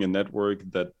having a network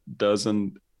that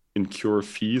doesn't incur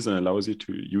fees and allows you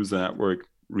to use the network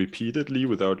repeatedly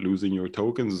without losing your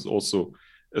tokens is also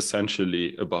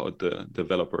essentially about the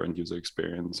developer and user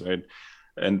experience, right?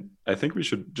 And I think we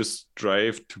should just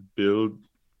strive to build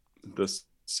this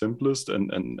simplest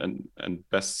and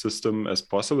best system as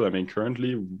possible. I mean,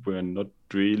 currently we're not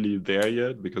really there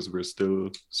yet because we're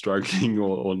still struggling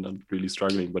or not really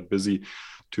struggling, but busy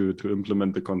to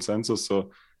implement the consensus.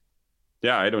 So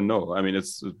yeah, I don't know. I mean,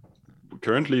 it's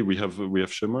currently we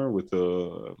have Shimmer with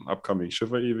the upcoming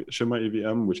Shimmer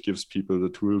EVM, which gives people the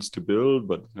tools to build.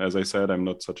 But as I said, I'm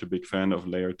not such a big fan of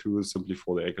layer 2 simply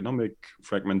for the economic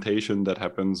fragmentation that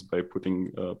happens by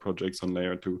putting projects on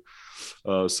layer 2.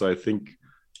 So I think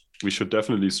we should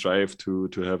definitely strive to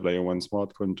have layer 1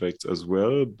 smart contracts as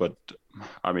well. But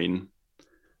I mean,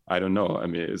 I don't know. I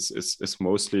mean, it's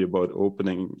mostly about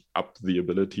opening up the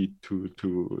ability to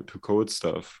code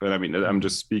stuff. And I mean, I'm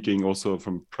just speaking also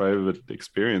from private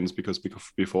experience because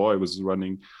before I was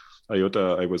running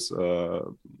IOTA, I was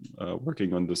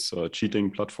working on this cheating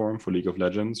platform for League of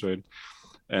Legends, right?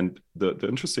 And the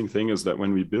interesting thing is that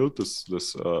when we built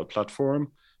this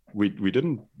platform, we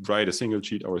didn't write a single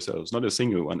cheat ourselves, not a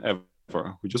single one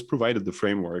ever. We just provided the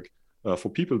framework for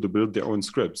people to build their own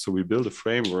scripts. So we built a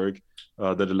framework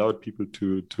that allowed people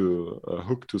to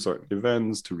hook to certain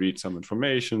events, to read some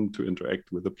information, to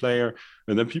interact with the player.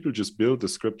 And then people just build the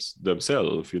scripts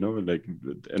themselves,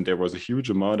 and there was a huge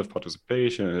amount of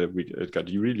participation. It got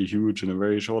really huge in a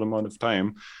very short amount of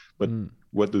time. But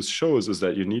what this shows is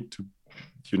that you need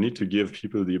to give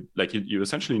people you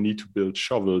essentially need to build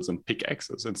shovels and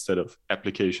pickaxes instead of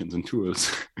applications and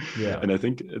tools. Yeah. And I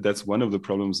think that's one of the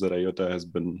problems that IOTA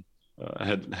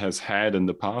has had in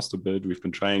the past a bit. We've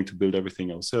been trying to build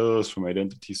everything ourselves, from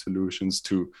identity solutions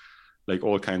to like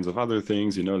all kinds of other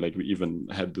things, like we even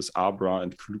had this Abra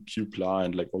and Qpla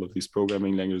and like all of these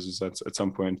programming languages at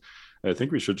some point. I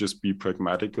think we should just be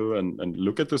pragmatical and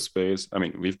look at the space. I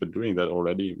mean, we've been doing that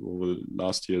already over the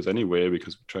last years anyway,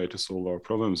 because we tried to solve our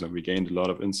problems and we gained a lot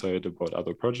of insight about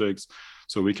other projects.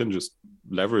 So we can just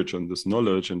leverage on this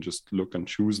knowledge and just look and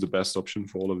choose the best option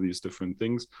for all of these different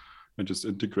things and just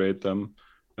integrate them.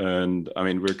 And I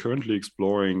mean, we're currently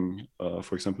exploring,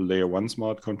 for example, layer 1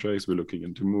 smart contracts. We're looking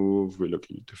into Moog, we're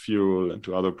looking into Fuel and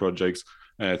to other projects.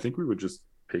 And I think we would just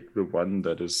pick the one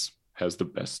that has the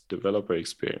best developer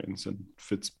experience and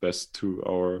fits best to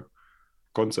our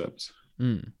concepts.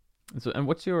 So, and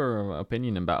what's your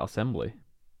opinion about assembly?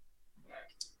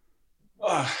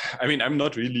 I mean, I'm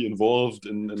not really involved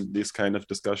in these kind of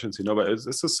discussions, but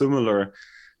it's a similar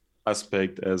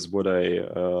aspect as what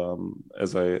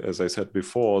as I said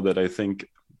before, that I think,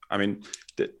 I mean,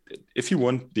 if you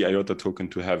want the IOTA token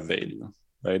to have value,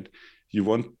 right? You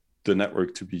want the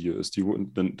network to be used. You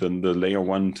want the layer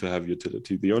one to have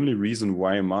utility. The only reason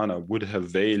why mana would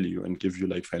have value and give you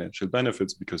like financial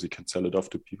benefits, because you can sell it off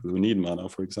to people who need mana,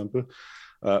 for example,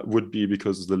 would be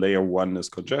because the layer one is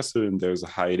congested and there's a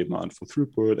high demand for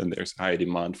throughput and there's high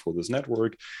demand for this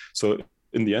network. So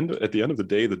at the end of the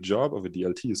day, the job of a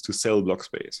DLT is to sell block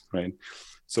space, right?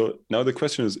 So now the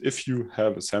question is, if you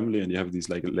have assembly and you have these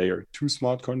like layer two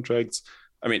smart contracts,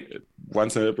 I mean,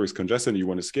 once the network is congested and you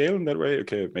want to scale in that way,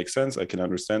 okay, it makes sense. I can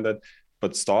understand that.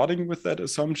 But starting with that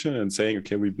assumption and saying,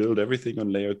 okay, we build everything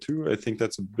on layer two, I think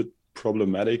that's a bit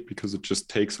problematic, because it just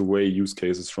takes away use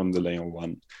cases from the layer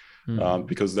one.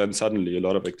 Because then suddenly a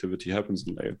lot of activity happens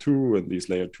in layer two, and these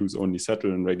layer twos only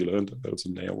settle in regular intervals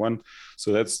in layer one.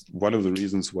 So that's one of the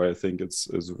reasons why I think it's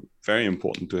very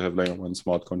important to have layer one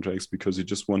smart contracts, because you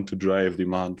just want to drive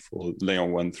demand for layer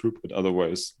one throughput.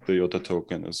 Otherwise, the IOTA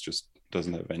token is just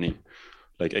doesn't have any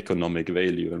like economic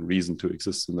value and reason to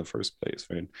exist in the first place,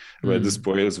 right? But this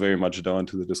boils very much down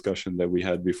to the discussion that we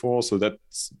had before. So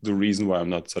that's the reason why I'm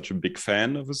not such a big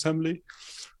fan of assembly.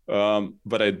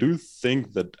 But I do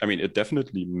think that, I mean, it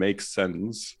definitely makes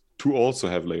sense to also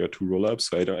have layer two rollups.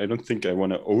 So I don't think I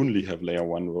want to only have layer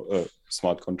one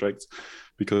smart contracts,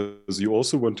 because you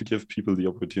also want to give people the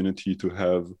opportunity to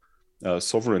have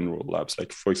sovereign rollups.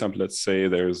 Like, for example, let's say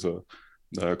there's a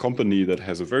company that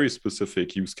has a very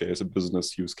specific use case, a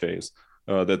business use case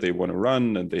that they want to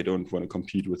run, and they don't want to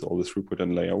compete with all the throughput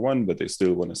on layer one, but they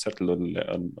still want to settle on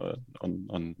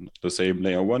the same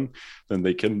layer one. Then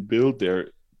they can build their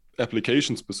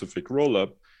application-specific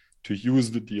rollup to use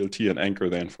the DLT and anchor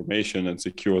the information and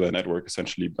secure their network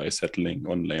essentially by settling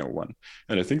on layer one.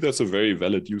 And I think that's a very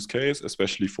valid use case,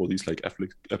 especially for these like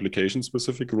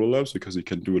application-specific rollups, because you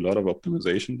can do a lot of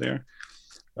optimization there.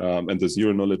 And the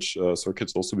zero knowledge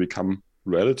circuits also become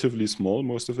relatively small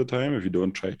most of the time if you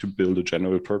don't try to build a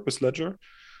general purpose ledger.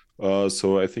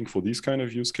 So I think for these kind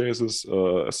of use cases,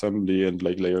 assembly and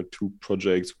like layer two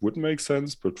projects would make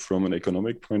sense. But from an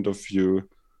economic point of view,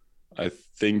 I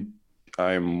think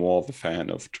I'm more of a fan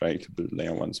of trying to build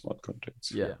layer one smart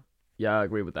contracts. Yeah, I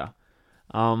agree with that.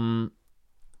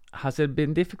 Has it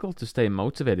been difficult to stay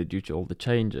motivated due to all the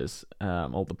changes,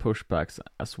 all the pushbacks,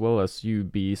 as well as you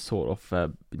be sort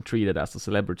of treated as a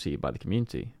celebrity by the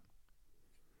community?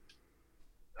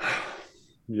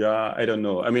 Yeah, I don't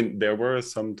know. I mean, there were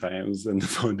some times in the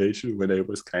foundation when I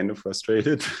was kind of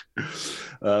frustrated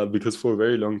because for a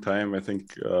very long time, I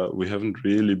think we haven't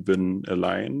really been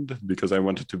aligned, because I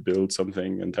wanted to build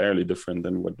something entirely different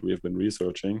than what we have been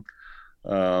researching.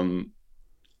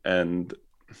 And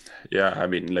yeah, I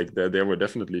mean, like there were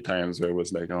definitely times where I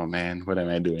was like, oh man, what am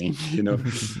I doing?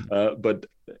 But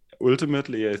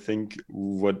ultimately, I think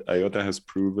what IOTA has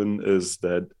proven is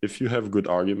that if you have good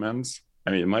arguments, I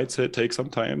mean, it might take some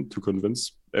time to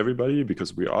convince everybody,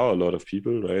 because we are a lot of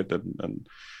people, right? And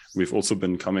we've also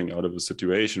been coming out of a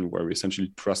situation where we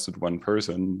essentially trusted one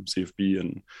person, CFB,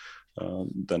 and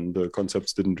then the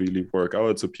concepts didn't really work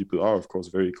out. So people are, of course,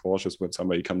 very cautious when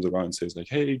somebody comes around and says like,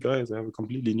 hey guys, I have a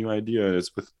completely new idea.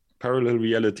 It's with parallel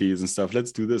realities and stuff.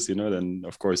 Let's do this, Then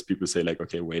of course people say like,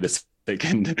 okay, wait a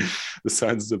second, this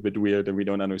sounds a bit weird and we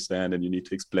don't understand and you need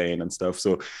to explain and stuff.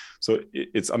 So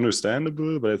it's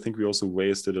understandable, but I think we also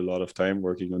wasted a lot of time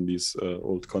working on these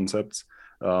old concepts.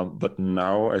 But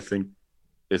now I think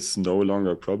it's no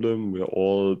longer a problem. We're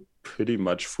all pretty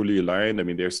much fully aligned. I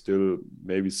mean, there's still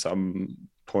maybe some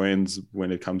points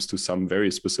when it comes to some very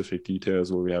specific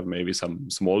details where we have maybe some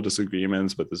small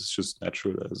disagreements, but this is just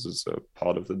natural, as is a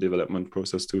part of the development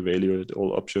process to evaluate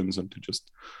all options and to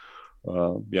just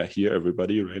hear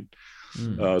everybody, right?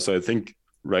 So I think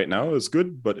right now it's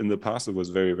good, but in the past it was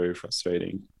very, very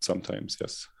frustrating sometimes.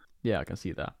 Yes. Yeah, I can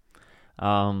see that.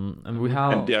 And we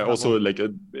have, and yeah, also like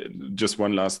just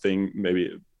one last thing,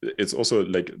 maybe it's also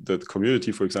like the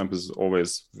community, for example, is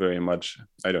always very much,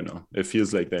 I don't know, it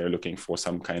feels like they're looking for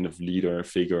some kind of leader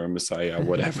figure, messiah,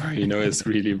 whatever. It's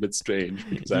really a bit strange,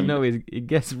 because it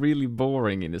gets really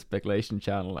boring in the speculation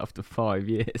channel after 5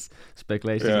 years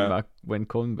speculating about when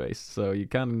Coinbase. So you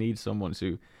kind of need someone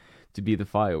to be the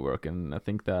firework. And I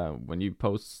think that when you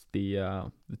post the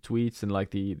tweets and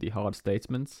like the hard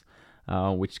statements,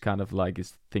 which kind of like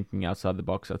is thinking outside the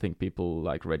box, I think people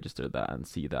like register that and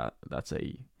see that that's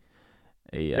a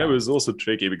it was also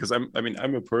tricky, because I'm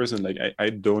a person like I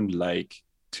don't like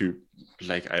to,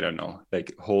 like, I don't know,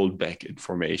 like hold back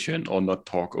information or not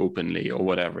talk openly or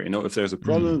whatever. If there's a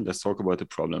problem, let's talk about the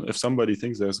problem. If somebody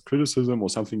thinks there's criticism or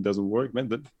something doesn't work, man,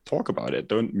 then talk about it.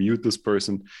 Don't mute this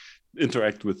person,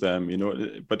 interact with them.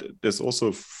 But there's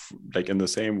also like, in the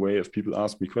same way, if people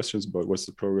ask me questions about what's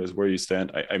the progress, where you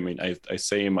stand, I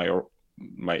say my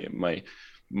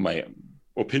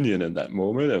opinion in that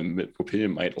moment, and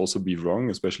opinion might also be wrong,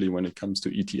 especially when it comes to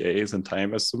ETAs and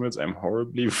time estimates. I've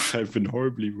been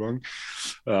horribly wrong,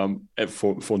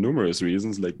 for numerous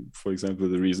reasons. Like, for example,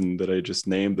 the reason that I just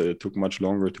named, that it took much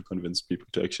longer to convince people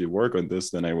to actually work on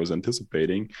this than I was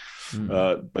anticipating.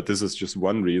 But this is just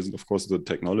one reason. Of course, the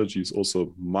technology is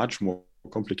also much more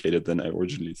complicated than I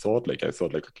originally thought. Like, I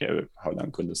thought, like, okay, how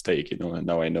long could this take? And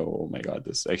now I know, oh my God,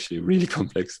 this is actually a really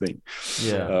complex thing.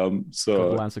 Yeah.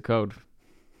 So lines of code.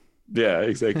 Yeah,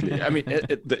 exactly. I mean,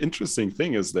 the interesting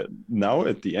thing is that now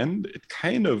at the end, it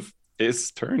kind of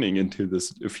is turning into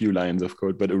a few lines of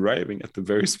code, but arriving at the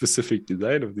very specific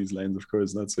design of these lines of code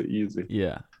is not so easy.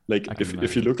 Yeah. Like,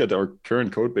 if you look at our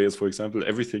current code base, for example,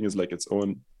 everything is like its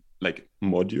own like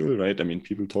module, right? I mean,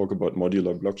 people talk about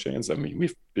modular blockchains. I mean,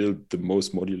 we've built the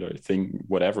most modular thing,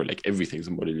 whatever, like everything's a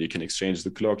module. You can exchange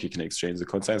the clock, you can exchange the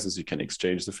consensus, you can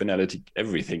exchange the finality,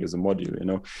 everything is a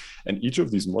module, and each of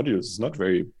these modules is not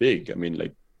very big. I mean,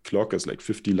 like, clock is like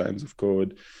 50 lines of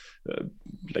code,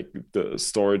 like the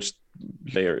storage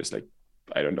layer is like,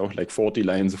 I don't know, like 40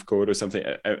 lines of code or something.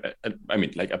 I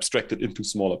mean, like, abstracted into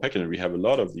smaller packages. We have a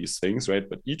lot of these things, right?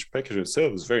 But each package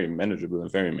itself is very manageable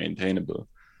and very maintainable.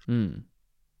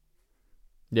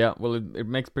 Yeah, well, it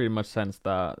makes pretty much sense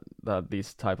that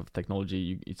this type of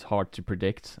technology, it's hard to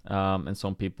predict, and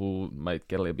some people might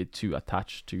get a little bit too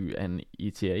attached to an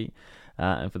ETA.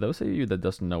 And for those of you that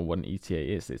doesn't know what an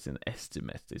ETA is, it's an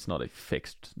estimate. It's not a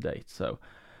fixed date. So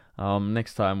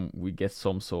next time we get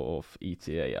some sort of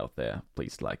ETA out there,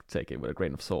 please, like, take it with a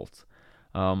grain of salt.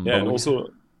 And also,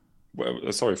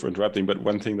 well, sorry for interrupting, but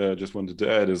one thing that I just wanted to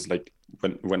add is, like,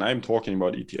 when I'm talking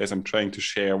about ETS, I'm trying to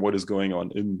share what is going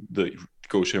on in the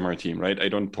Go Shimmer team, right? I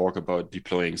don't talk about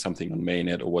deploying something on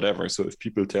mainnet or whatever. So if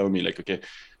people tell me, like, okay,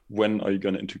 when are you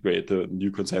going to integrate the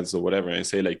new consensus or whatever, and I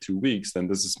say like 2 weeks, then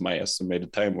this is my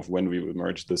estimated time of when we will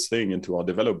merge this thing into our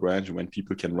develop branch, and when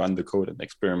people can run the code and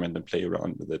experiment and play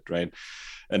around with it, right?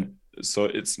 And so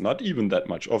it's not even that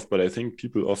much off, but I think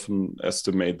people often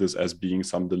estimate this as being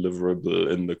some deliverable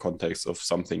in the context of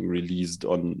something released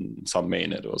on some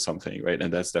mainnet or something, right?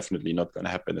 And that's definitely not going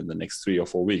to happen in the next 3 or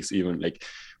 4 weeks, even, like,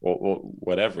 or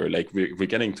whatever. Like, we're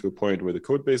getting to a point where the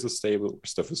code base is stable, where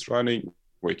stuff is running,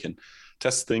 where we can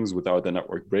test things without the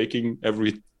network breaking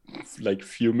every like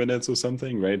few minutes or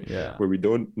something, right? Yeah. Where we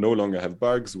no longer have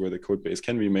bugs, where the code base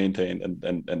can be maintained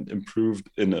and improved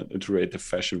in an iterative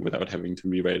fashion without having to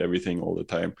rewrite everything all the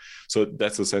time. So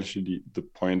that's essentially the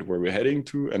point where we're heading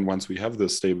to. And once we have the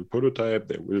stable prototype,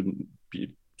 there will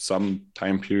be some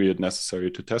time period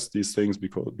necessary to test these things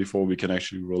before we can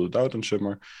actually roll it out in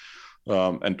Shimmer.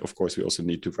 And of course, we also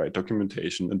need to write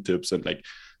documentation and tips, and like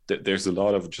there's a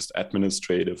lot of just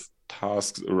administrative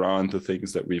tasks around the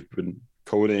things that we've been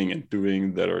coding and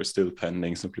doing that are still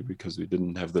pending, simply because we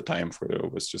didn't have the time for it.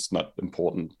 It was just not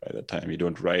important by that time. You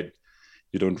don't write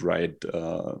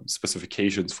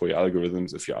specifications for your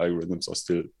algorithms if your algorithms are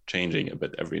still changing a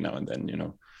bit every now and then, you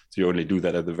know. So you only do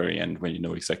that at the very end when you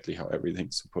know exactly how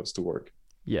everything's supposed to work.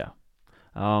 Yeah.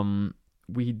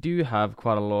 We do have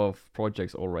quite a lot of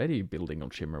projects already building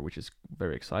on Shimmer, which is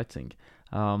very exciting.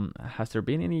 Has there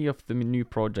been any of the new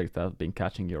projects that have been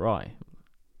catching your eye?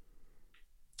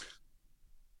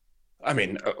 I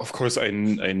mean, of course, I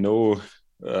know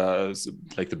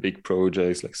like the big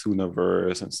projects like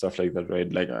Sooniverse and stuff like that,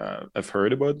 right? Like I've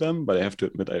heard about them, but I have to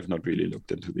admit I have not really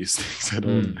looked into these things at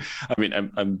all. I mean,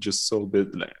 I'm just so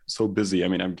busy. I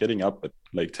mean, I'm getting up at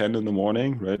like 10 in the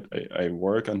morning, right? I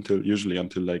work usually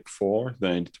until like 4.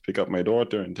 Then I need to pick up my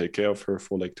daughter and take care of her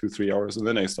for like 2-3 hours, and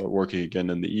then I start working again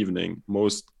in the evening.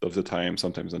 Most of the time,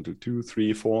 sometimes until 2,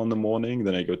 3, 4 in the morning.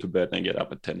 Then I go to bed and I get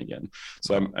up at 10 again.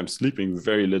 So I'm sleeping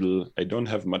very little. I don't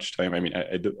have much time. I mean,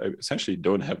 I essentially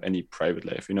don't have any private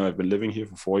life. You know, I've been living here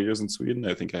for 4 years in Sweden.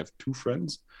 I think I have 2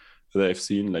 friends that I've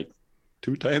seen like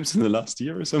 2 times in the last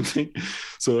year or something.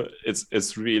 So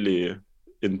it's really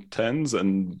intense,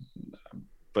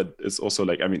 but it's also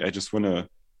like, I mean, I just want to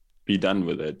be done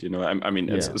with it, you know. I mean,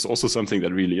 it's also something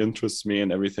that really interests me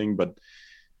and everything, but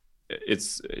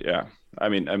it's I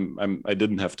mean, I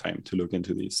didn't have time to look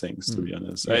into these things, to be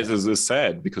honest. It's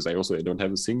sad because I don't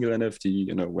have a single NFT,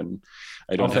 you know, when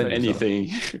I don't have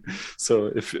anything.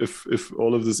 So if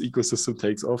all of this ecosystem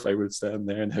takes off, I will stand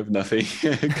there and have nothing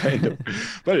kind of,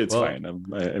 but it's fine.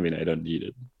 I mean, I don't need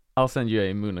it. I'll send you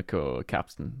a Monaco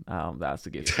captain. That's a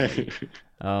gift for you.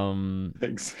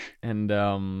 Thanks.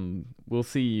 And we'll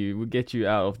see you. We'll get you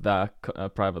out of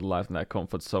that private life and that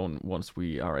comfort zone once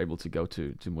we are able to go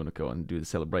to Monaco and do the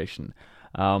celebration.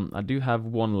 I do have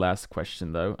one last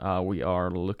question though. We are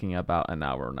looking about an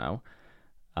hour now.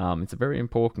 It's a very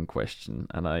important question,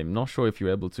 and I'm not sure if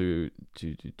you're able to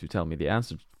tell me the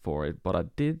answer for it. But I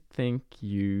did think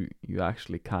you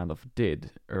actually kind of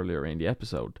did earlier in the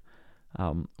episode.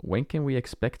 When can we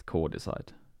expect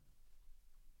co-decide?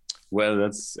 Well,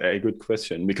 that's a good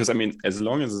question, because I mean, as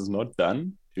long as it's not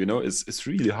done, it's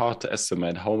really hard to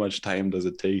estimate how much time does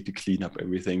it take to clean up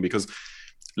everything. Because,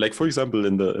 like for example,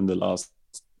 in the last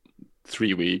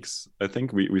 3 weeks, I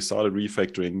think we started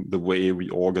refactoring the way we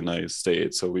organize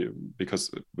state. So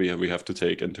because we have to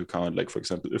take into account, like for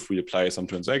example, if we apply some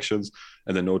transactions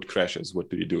and the node crashes, what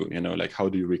do you do? Like how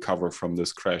do you recover from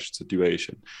this crashed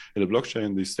situation? In a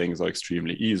blockchain, these things are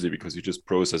extremely easy because you just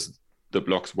process the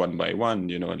blocks one by one.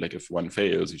 Like if one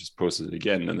fails, you just process it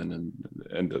again, and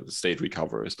then the state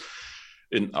recovers.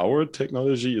 In our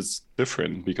technology, it's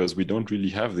different because we don't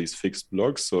really have these fixed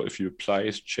blocks. So if you apply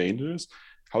changes,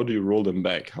 how do you roll them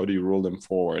back? How do you roll them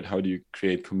forward? How do you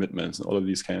create commitments and all of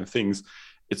these kind of things?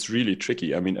 It's really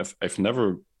tricky. I mean, I've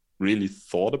never really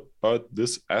thought about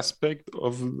this aspect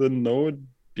of the node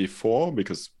before,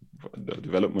 because the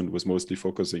development was mostly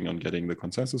focusing on getting the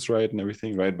consensus right and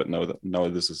everything, right? But now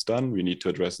this is done, we need to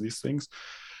address these things.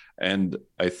 And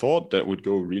I thought that would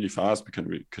go really fast because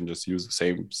we can just use the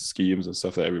same schemes and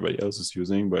stuff that everybody else is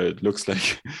using. But it looks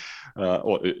like,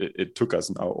 it took us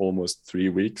now almost 3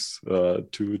 weeks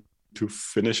to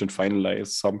finish and finalize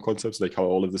some concepts, like how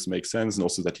all of this makes sense, and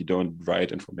also that you don't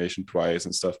write information twice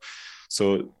and stuff.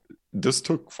 So this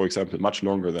took, for example, much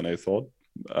longer than I thought.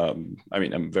 I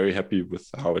mean, I'm very happy with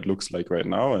how it looks like right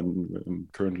now, and I'm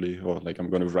currently, I'm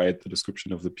going to write the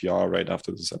description of the PR right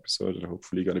after this episode, and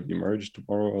hopefully going to be merged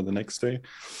tomorrow or the next day.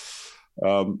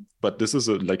 But this is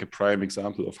a prime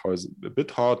example of how it's a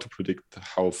bit hard to predict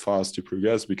how fast you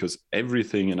progress, because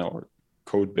everything in our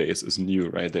code base is new,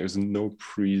 right? There's no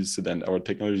precedent. Our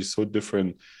technology is so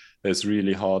different that it's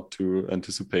really hard to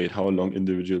anticipate how long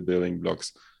individual building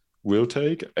blocks will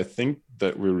take. I think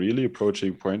that we're really approaching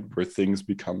a point where things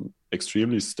become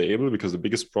extremely stable, because the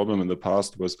biggest problem in the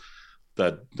past was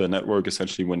that the network,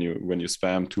 essentially, when you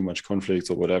spam too much conflicts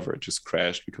or whatever, it just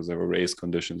crashed because there were race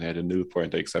conditions, they had a nil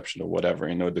pointer exception or whatever.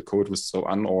 The code was so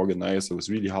unorganized, it was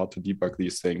really hard to debug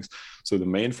these things. So the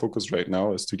main focus right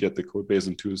now is to get the code base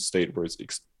into a state where it's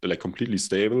completely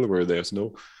stable, where there's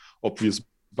no obvious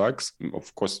bugs.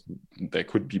 Of course, there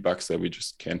could be bugs that we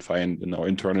just can't find in our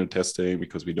internal testing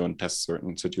because we don't test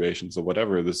certain situations or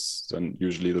whatever. This is then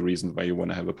usually the reason why you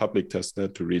want to have a public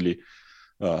testnet, to really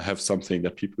have something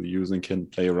that people use and can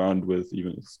play around with,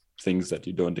 even things that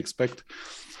you don't expect.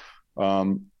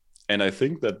 And I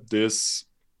think that this,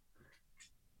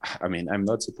 I mean, I'm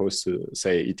not supposed to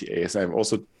say ETAs. I've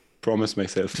also promised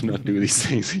myself to not do these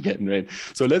things again, right?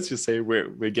 So let's just say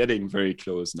we're getting very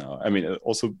close now. I mean,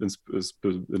 also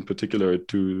in particular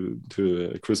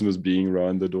to Christmas being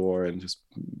around the door, and just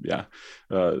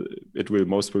it will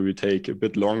most probably take a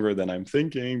bit longer than I'm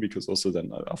thinking, because also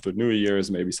then after New Year's,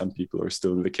 maybe some people are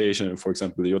still on vacation. And for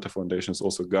example, the IOTA Foundation is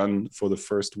also gone for the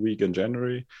first week in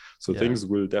January, so things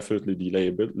will definitely delay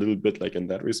a little bit, like in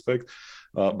that respect.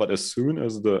 But as soon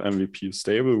as the MVP is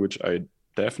stable, which I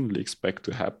definitely expect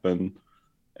to happen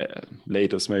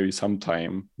latest maybe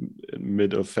sometime in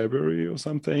mid of February or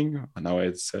something. Now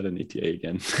I said an ETA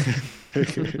again.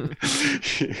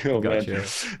 Gotcha.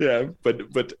 Yeah,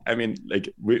 but I mean,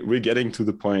 we're getting to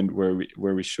the point where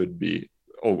we should be,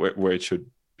 or where it should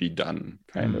be done,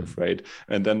 kind of, right?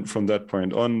 And then from that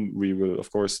point on, we will of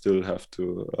course still have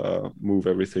to move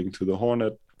everything to the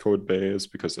Hornet code base,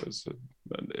 because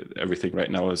everything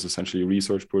right now is essentially a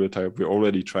research prototype. We're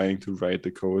already trying to write the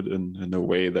code in a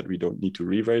way that we don't need to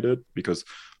rewrite it, because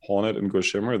Hornet and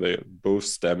Gossamer, they're both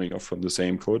stemming off from the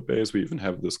same code base. We even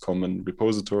have this common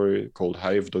repository called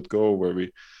hive.go, where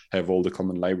we have all the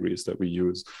common libraries that we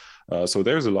use. So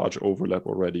there's a large overlap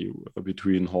already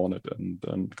between Hornet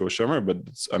and Gossamer, but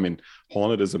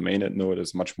Hornet is a mainnet node,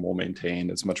 is much more maintained,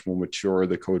 it's much more mature,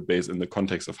 the code base, in the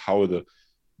context of how the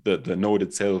node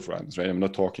itself runs, right? I'm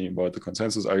not talking about the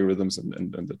consensus algorithms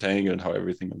and the Tangle and how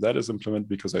everything of that is implemented,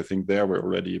 because I think there we're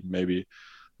already maybe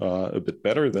a bit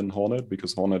better than Hornet,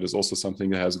 because Hornet is also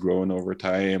something that has grown over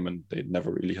time and they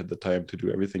never really had the time to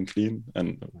do everything clean.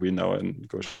 And we now in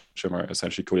Goshimmer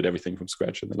essentially coded everything from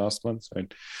scratch in the last months,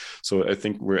 right? So I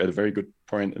think we're at a very good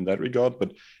point in that regard,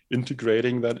 but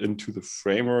integrating that into the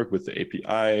framework with the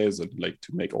APIs and like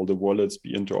to make all the wallets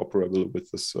be interoperable with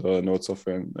this node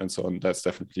software and so on, that's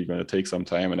definitely going to take some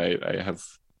time. And I have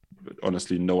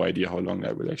honestly no idea how long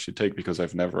that will actually take, because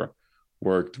I've never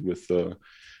worked with the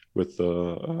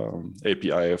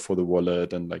API for the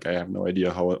wallet, and like I have no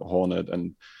idea how Hornet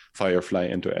and Firefly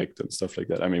interact and stuff like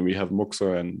that. I mean, we have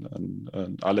Muxer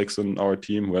and Alex in our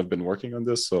team who have been working on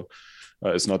this, so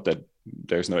it's not that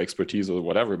there's no expertise or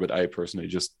whatever, but I personally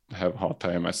just have a hard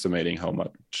time estimating how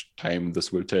much time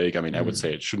this will take. I mean, I would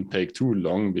say it shouldn't take too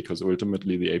long, because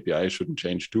ultimately the API shouldn't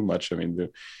change too much. I mean,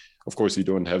 of course, you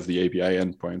don't have the API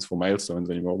endpoints for milestones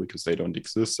anymore because they don't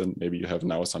exist. And maybe you have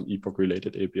now some epoch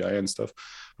related API and stuff.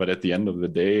 But at the end of the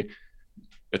day,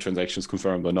 a transaction is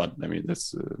confirmed or not. I mean,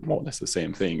 that's more or less the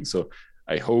same thing. So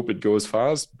I hope it goes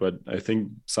fast, but I think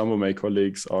some of my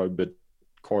colleagues are a bit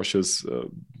cautious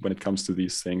when it comes to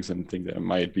these things and think there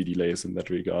might be delays in that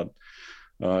regard,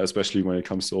 especially when it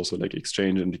comes to also like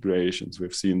exchange integrations.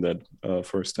 We've seen that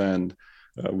firsthand.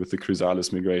 With the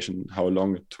Chrysalis migration, how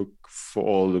long it took for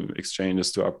all the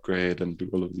exchanges to upgrade and do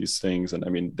all of these things. And I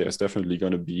mean, there's definitely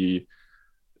going to be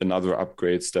another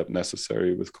upgrade step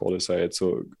necessary with Cordicide.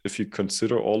 So if you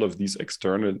consider all of these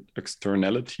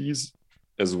externalities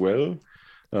as well,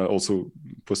 also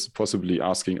possibly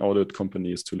asking audit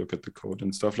companies to look at the code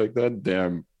and stuff like that,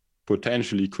 there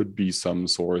potentially could be some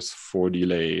source for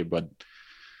delay. But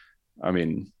I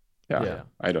mean, yeah.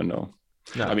 I don't know.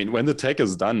 No. I mean, when the tech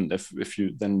is done, if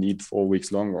you then need 4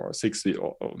 weeks longer or 60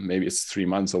 or maybe it's 3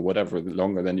 months or whatever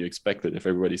longer than you expected, if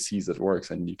everybody sees it works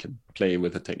and you can play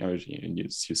with the technology and you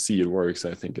see it works,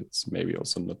 I think it's maybe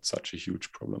also not such a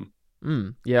huge problem.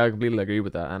 Yeah, I completely agree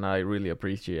with that, and I really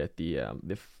appreciate the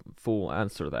full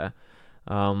answer there.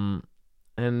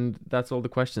 And that's all the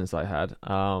questions I had.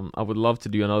 I would love to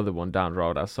do another one down the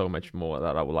road. There's so much more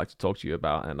that I would like to talk to you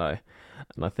about, and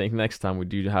I think next time we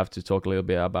do have to talk a little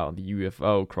bit about the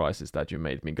UFO crisis that you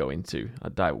made me go into.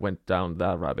 I went down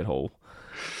that rabbit hole.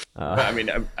 I mean,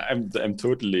 I'm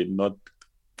totally not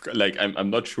like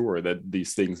I'm not sure that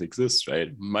these things exist,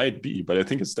 right? Might be, but I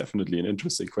think it's definitely an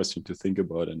interesting question to think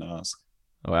about and ask.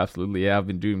 Oh, absolutely. Yeah, I've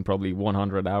been doing probably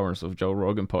 100 hours of Joe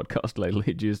Rogan podcast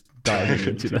lately, just diving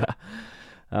into that.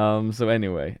 So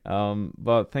anyway,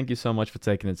 but thank you so much for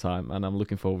taking the time, and I'm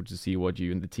looking forward to see what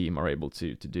you and the team are able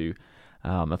to do.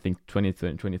 I think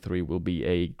 2023 will be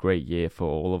a great year for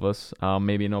all of us.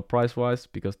 Maybe not price-wise,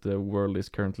 because the world is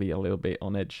currently a little bit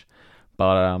on edge,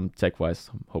 but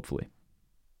tech-wise, hopefully.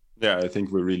 Yeah, I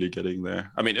think we're really getting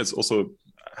there. I mean, it's also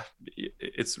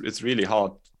it's really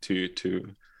hard to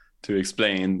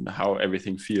explain how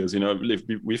everything feels. You know,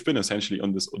 we've been essentially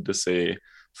on this odyssey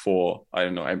for, I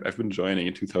don't know, I've been joining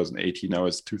in 2018. Now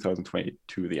it's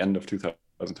 2022, the end of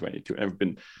 2022. And I've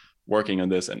been working on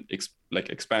this and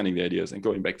expanding the ideas and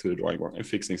going back to the drawing board and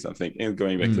fixing something and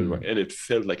going back to the drawing. And it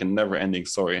felt like a never-ending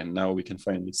story. And now we can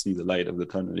finally see the light of the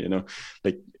tunnel. You know,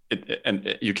 like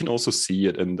and you can also see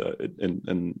it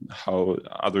in how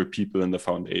other people in the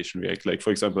foundation react. Like,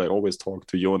 for example, I always talk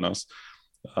to Jonas.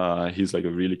 He's like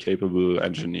a really capable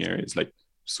engineer. He's like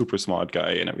super smart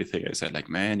guy and everything. I said, like,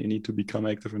 man, you need to become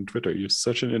active on Twitter. You're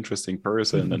such an interesting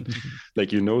person, and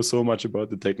like, you know so much about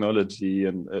the technology.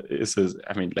 And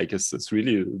it's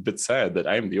really a bit sad that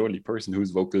I'm the only person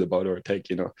who's vocal about our tech,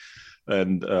 you know.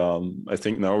 And I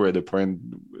think now we're at the point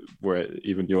where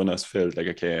even Jonas felt like,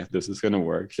 okay, this is gonna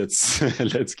work. Let's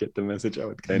get the message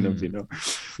out, kind of, you know.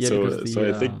 Yeah, so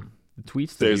I think the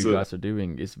tweets that you guys are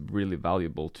doing is really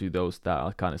valuable to those that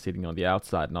are kind of sitting on the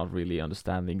outside, not really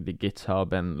understanding the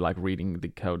GitHub and like reading the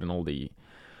code and all the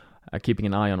keeping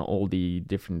an eye on all the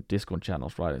different Discord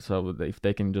channels, right? So if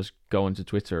they can just go into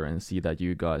Twitter and see that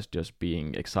you guys just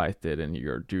being excited and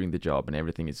you're doing the job and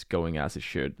everything is going as it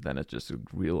should, then it's just a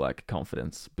real like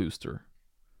confidence booster.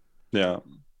 Yeah,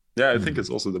 I think it's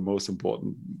also the most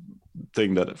important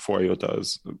thing that for IOTA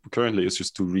is currently is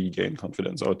just to regain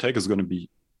confidence. Our tech is going to be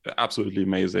absolutely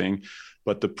amazing,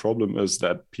 but the problem is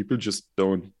that people just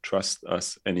don't trust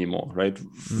us anymore, right?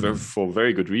 For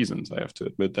very good reasons, I have to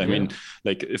admit. I mean,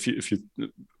 like if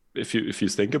you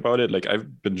think about it, like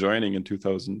I've been joining in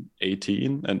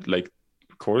 2018, and like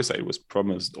Cordicide was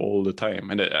promised all the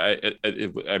time, and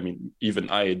I mean,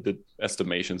 even I did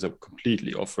estimations that were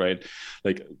completely off, right?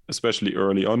 Like especially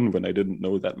early on when I didn't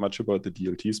know that much about the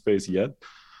DLT space yet.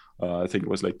 I think it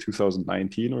was like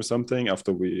 2019 or something,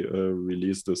 after we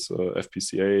released this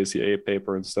FPCA, CA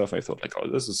paper and stuff. I thought like, oh,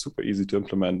 this is super easy to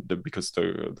implement because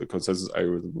the consensus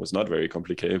algorithm was not very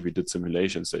complicated. We did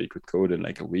simulations that you could code in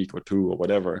like a week or two or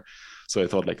whatever. So I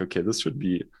thought like, okay, this should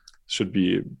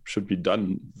be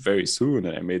done very soon.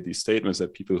 And I made these statements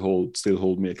that people still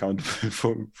hold me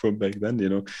accountable from back then, you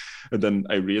know. And then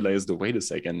I realized, oh, wait a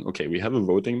second, okay, we have a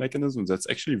voting mechanism that's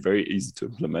actually very easy to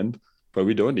implement, but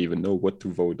we don't even know what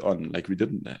to vote on. Like we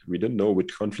didn't know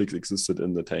which conflicts existed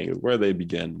in the tangle, where they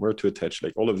began, where to attach,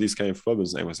 like all of these kind of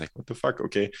problems. And I was like, what the fuck?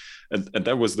 Okay. And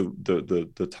that was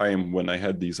the time when I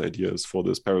had these ideas for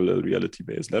this parallel reality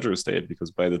based ledger state,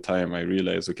 because by the time I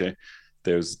realized, okay,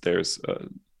 there's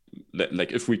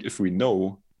like if we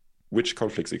know which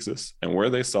conflicts exist and where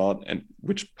they start and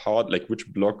which part, like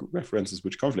which block references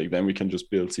which conflict, then we can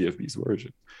just build CFB's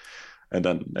version. And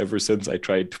then ever since I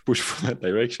tried to push for that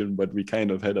direction, but we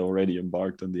kind of had already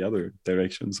embarked on the other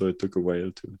direction. So it took a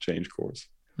while to change course.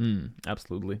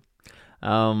 Absolutely.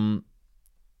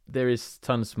 There is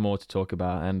tons more to talk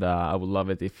about, and I would love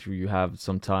it if you have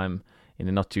some time in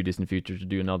the not too distant future to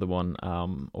do another one,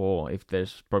 or if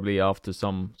there's probably after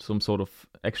some sort of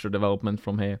extra development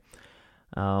from here.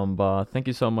 But thank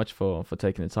you so much for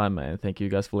taking the time, and thank you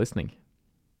guys for listening.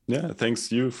 Yeah,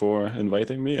 thanks you for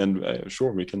inviting me, and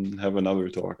sure, we can have another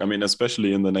talk. I mean,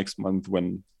 especially in the next month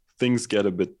when things get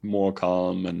a bit more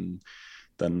calm, and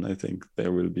then I think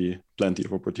there will be plenty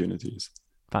of opportunities.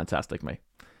 Fantastic, mate.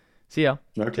 See ya.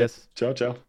 Okay. Cheers. Ciao, ciao.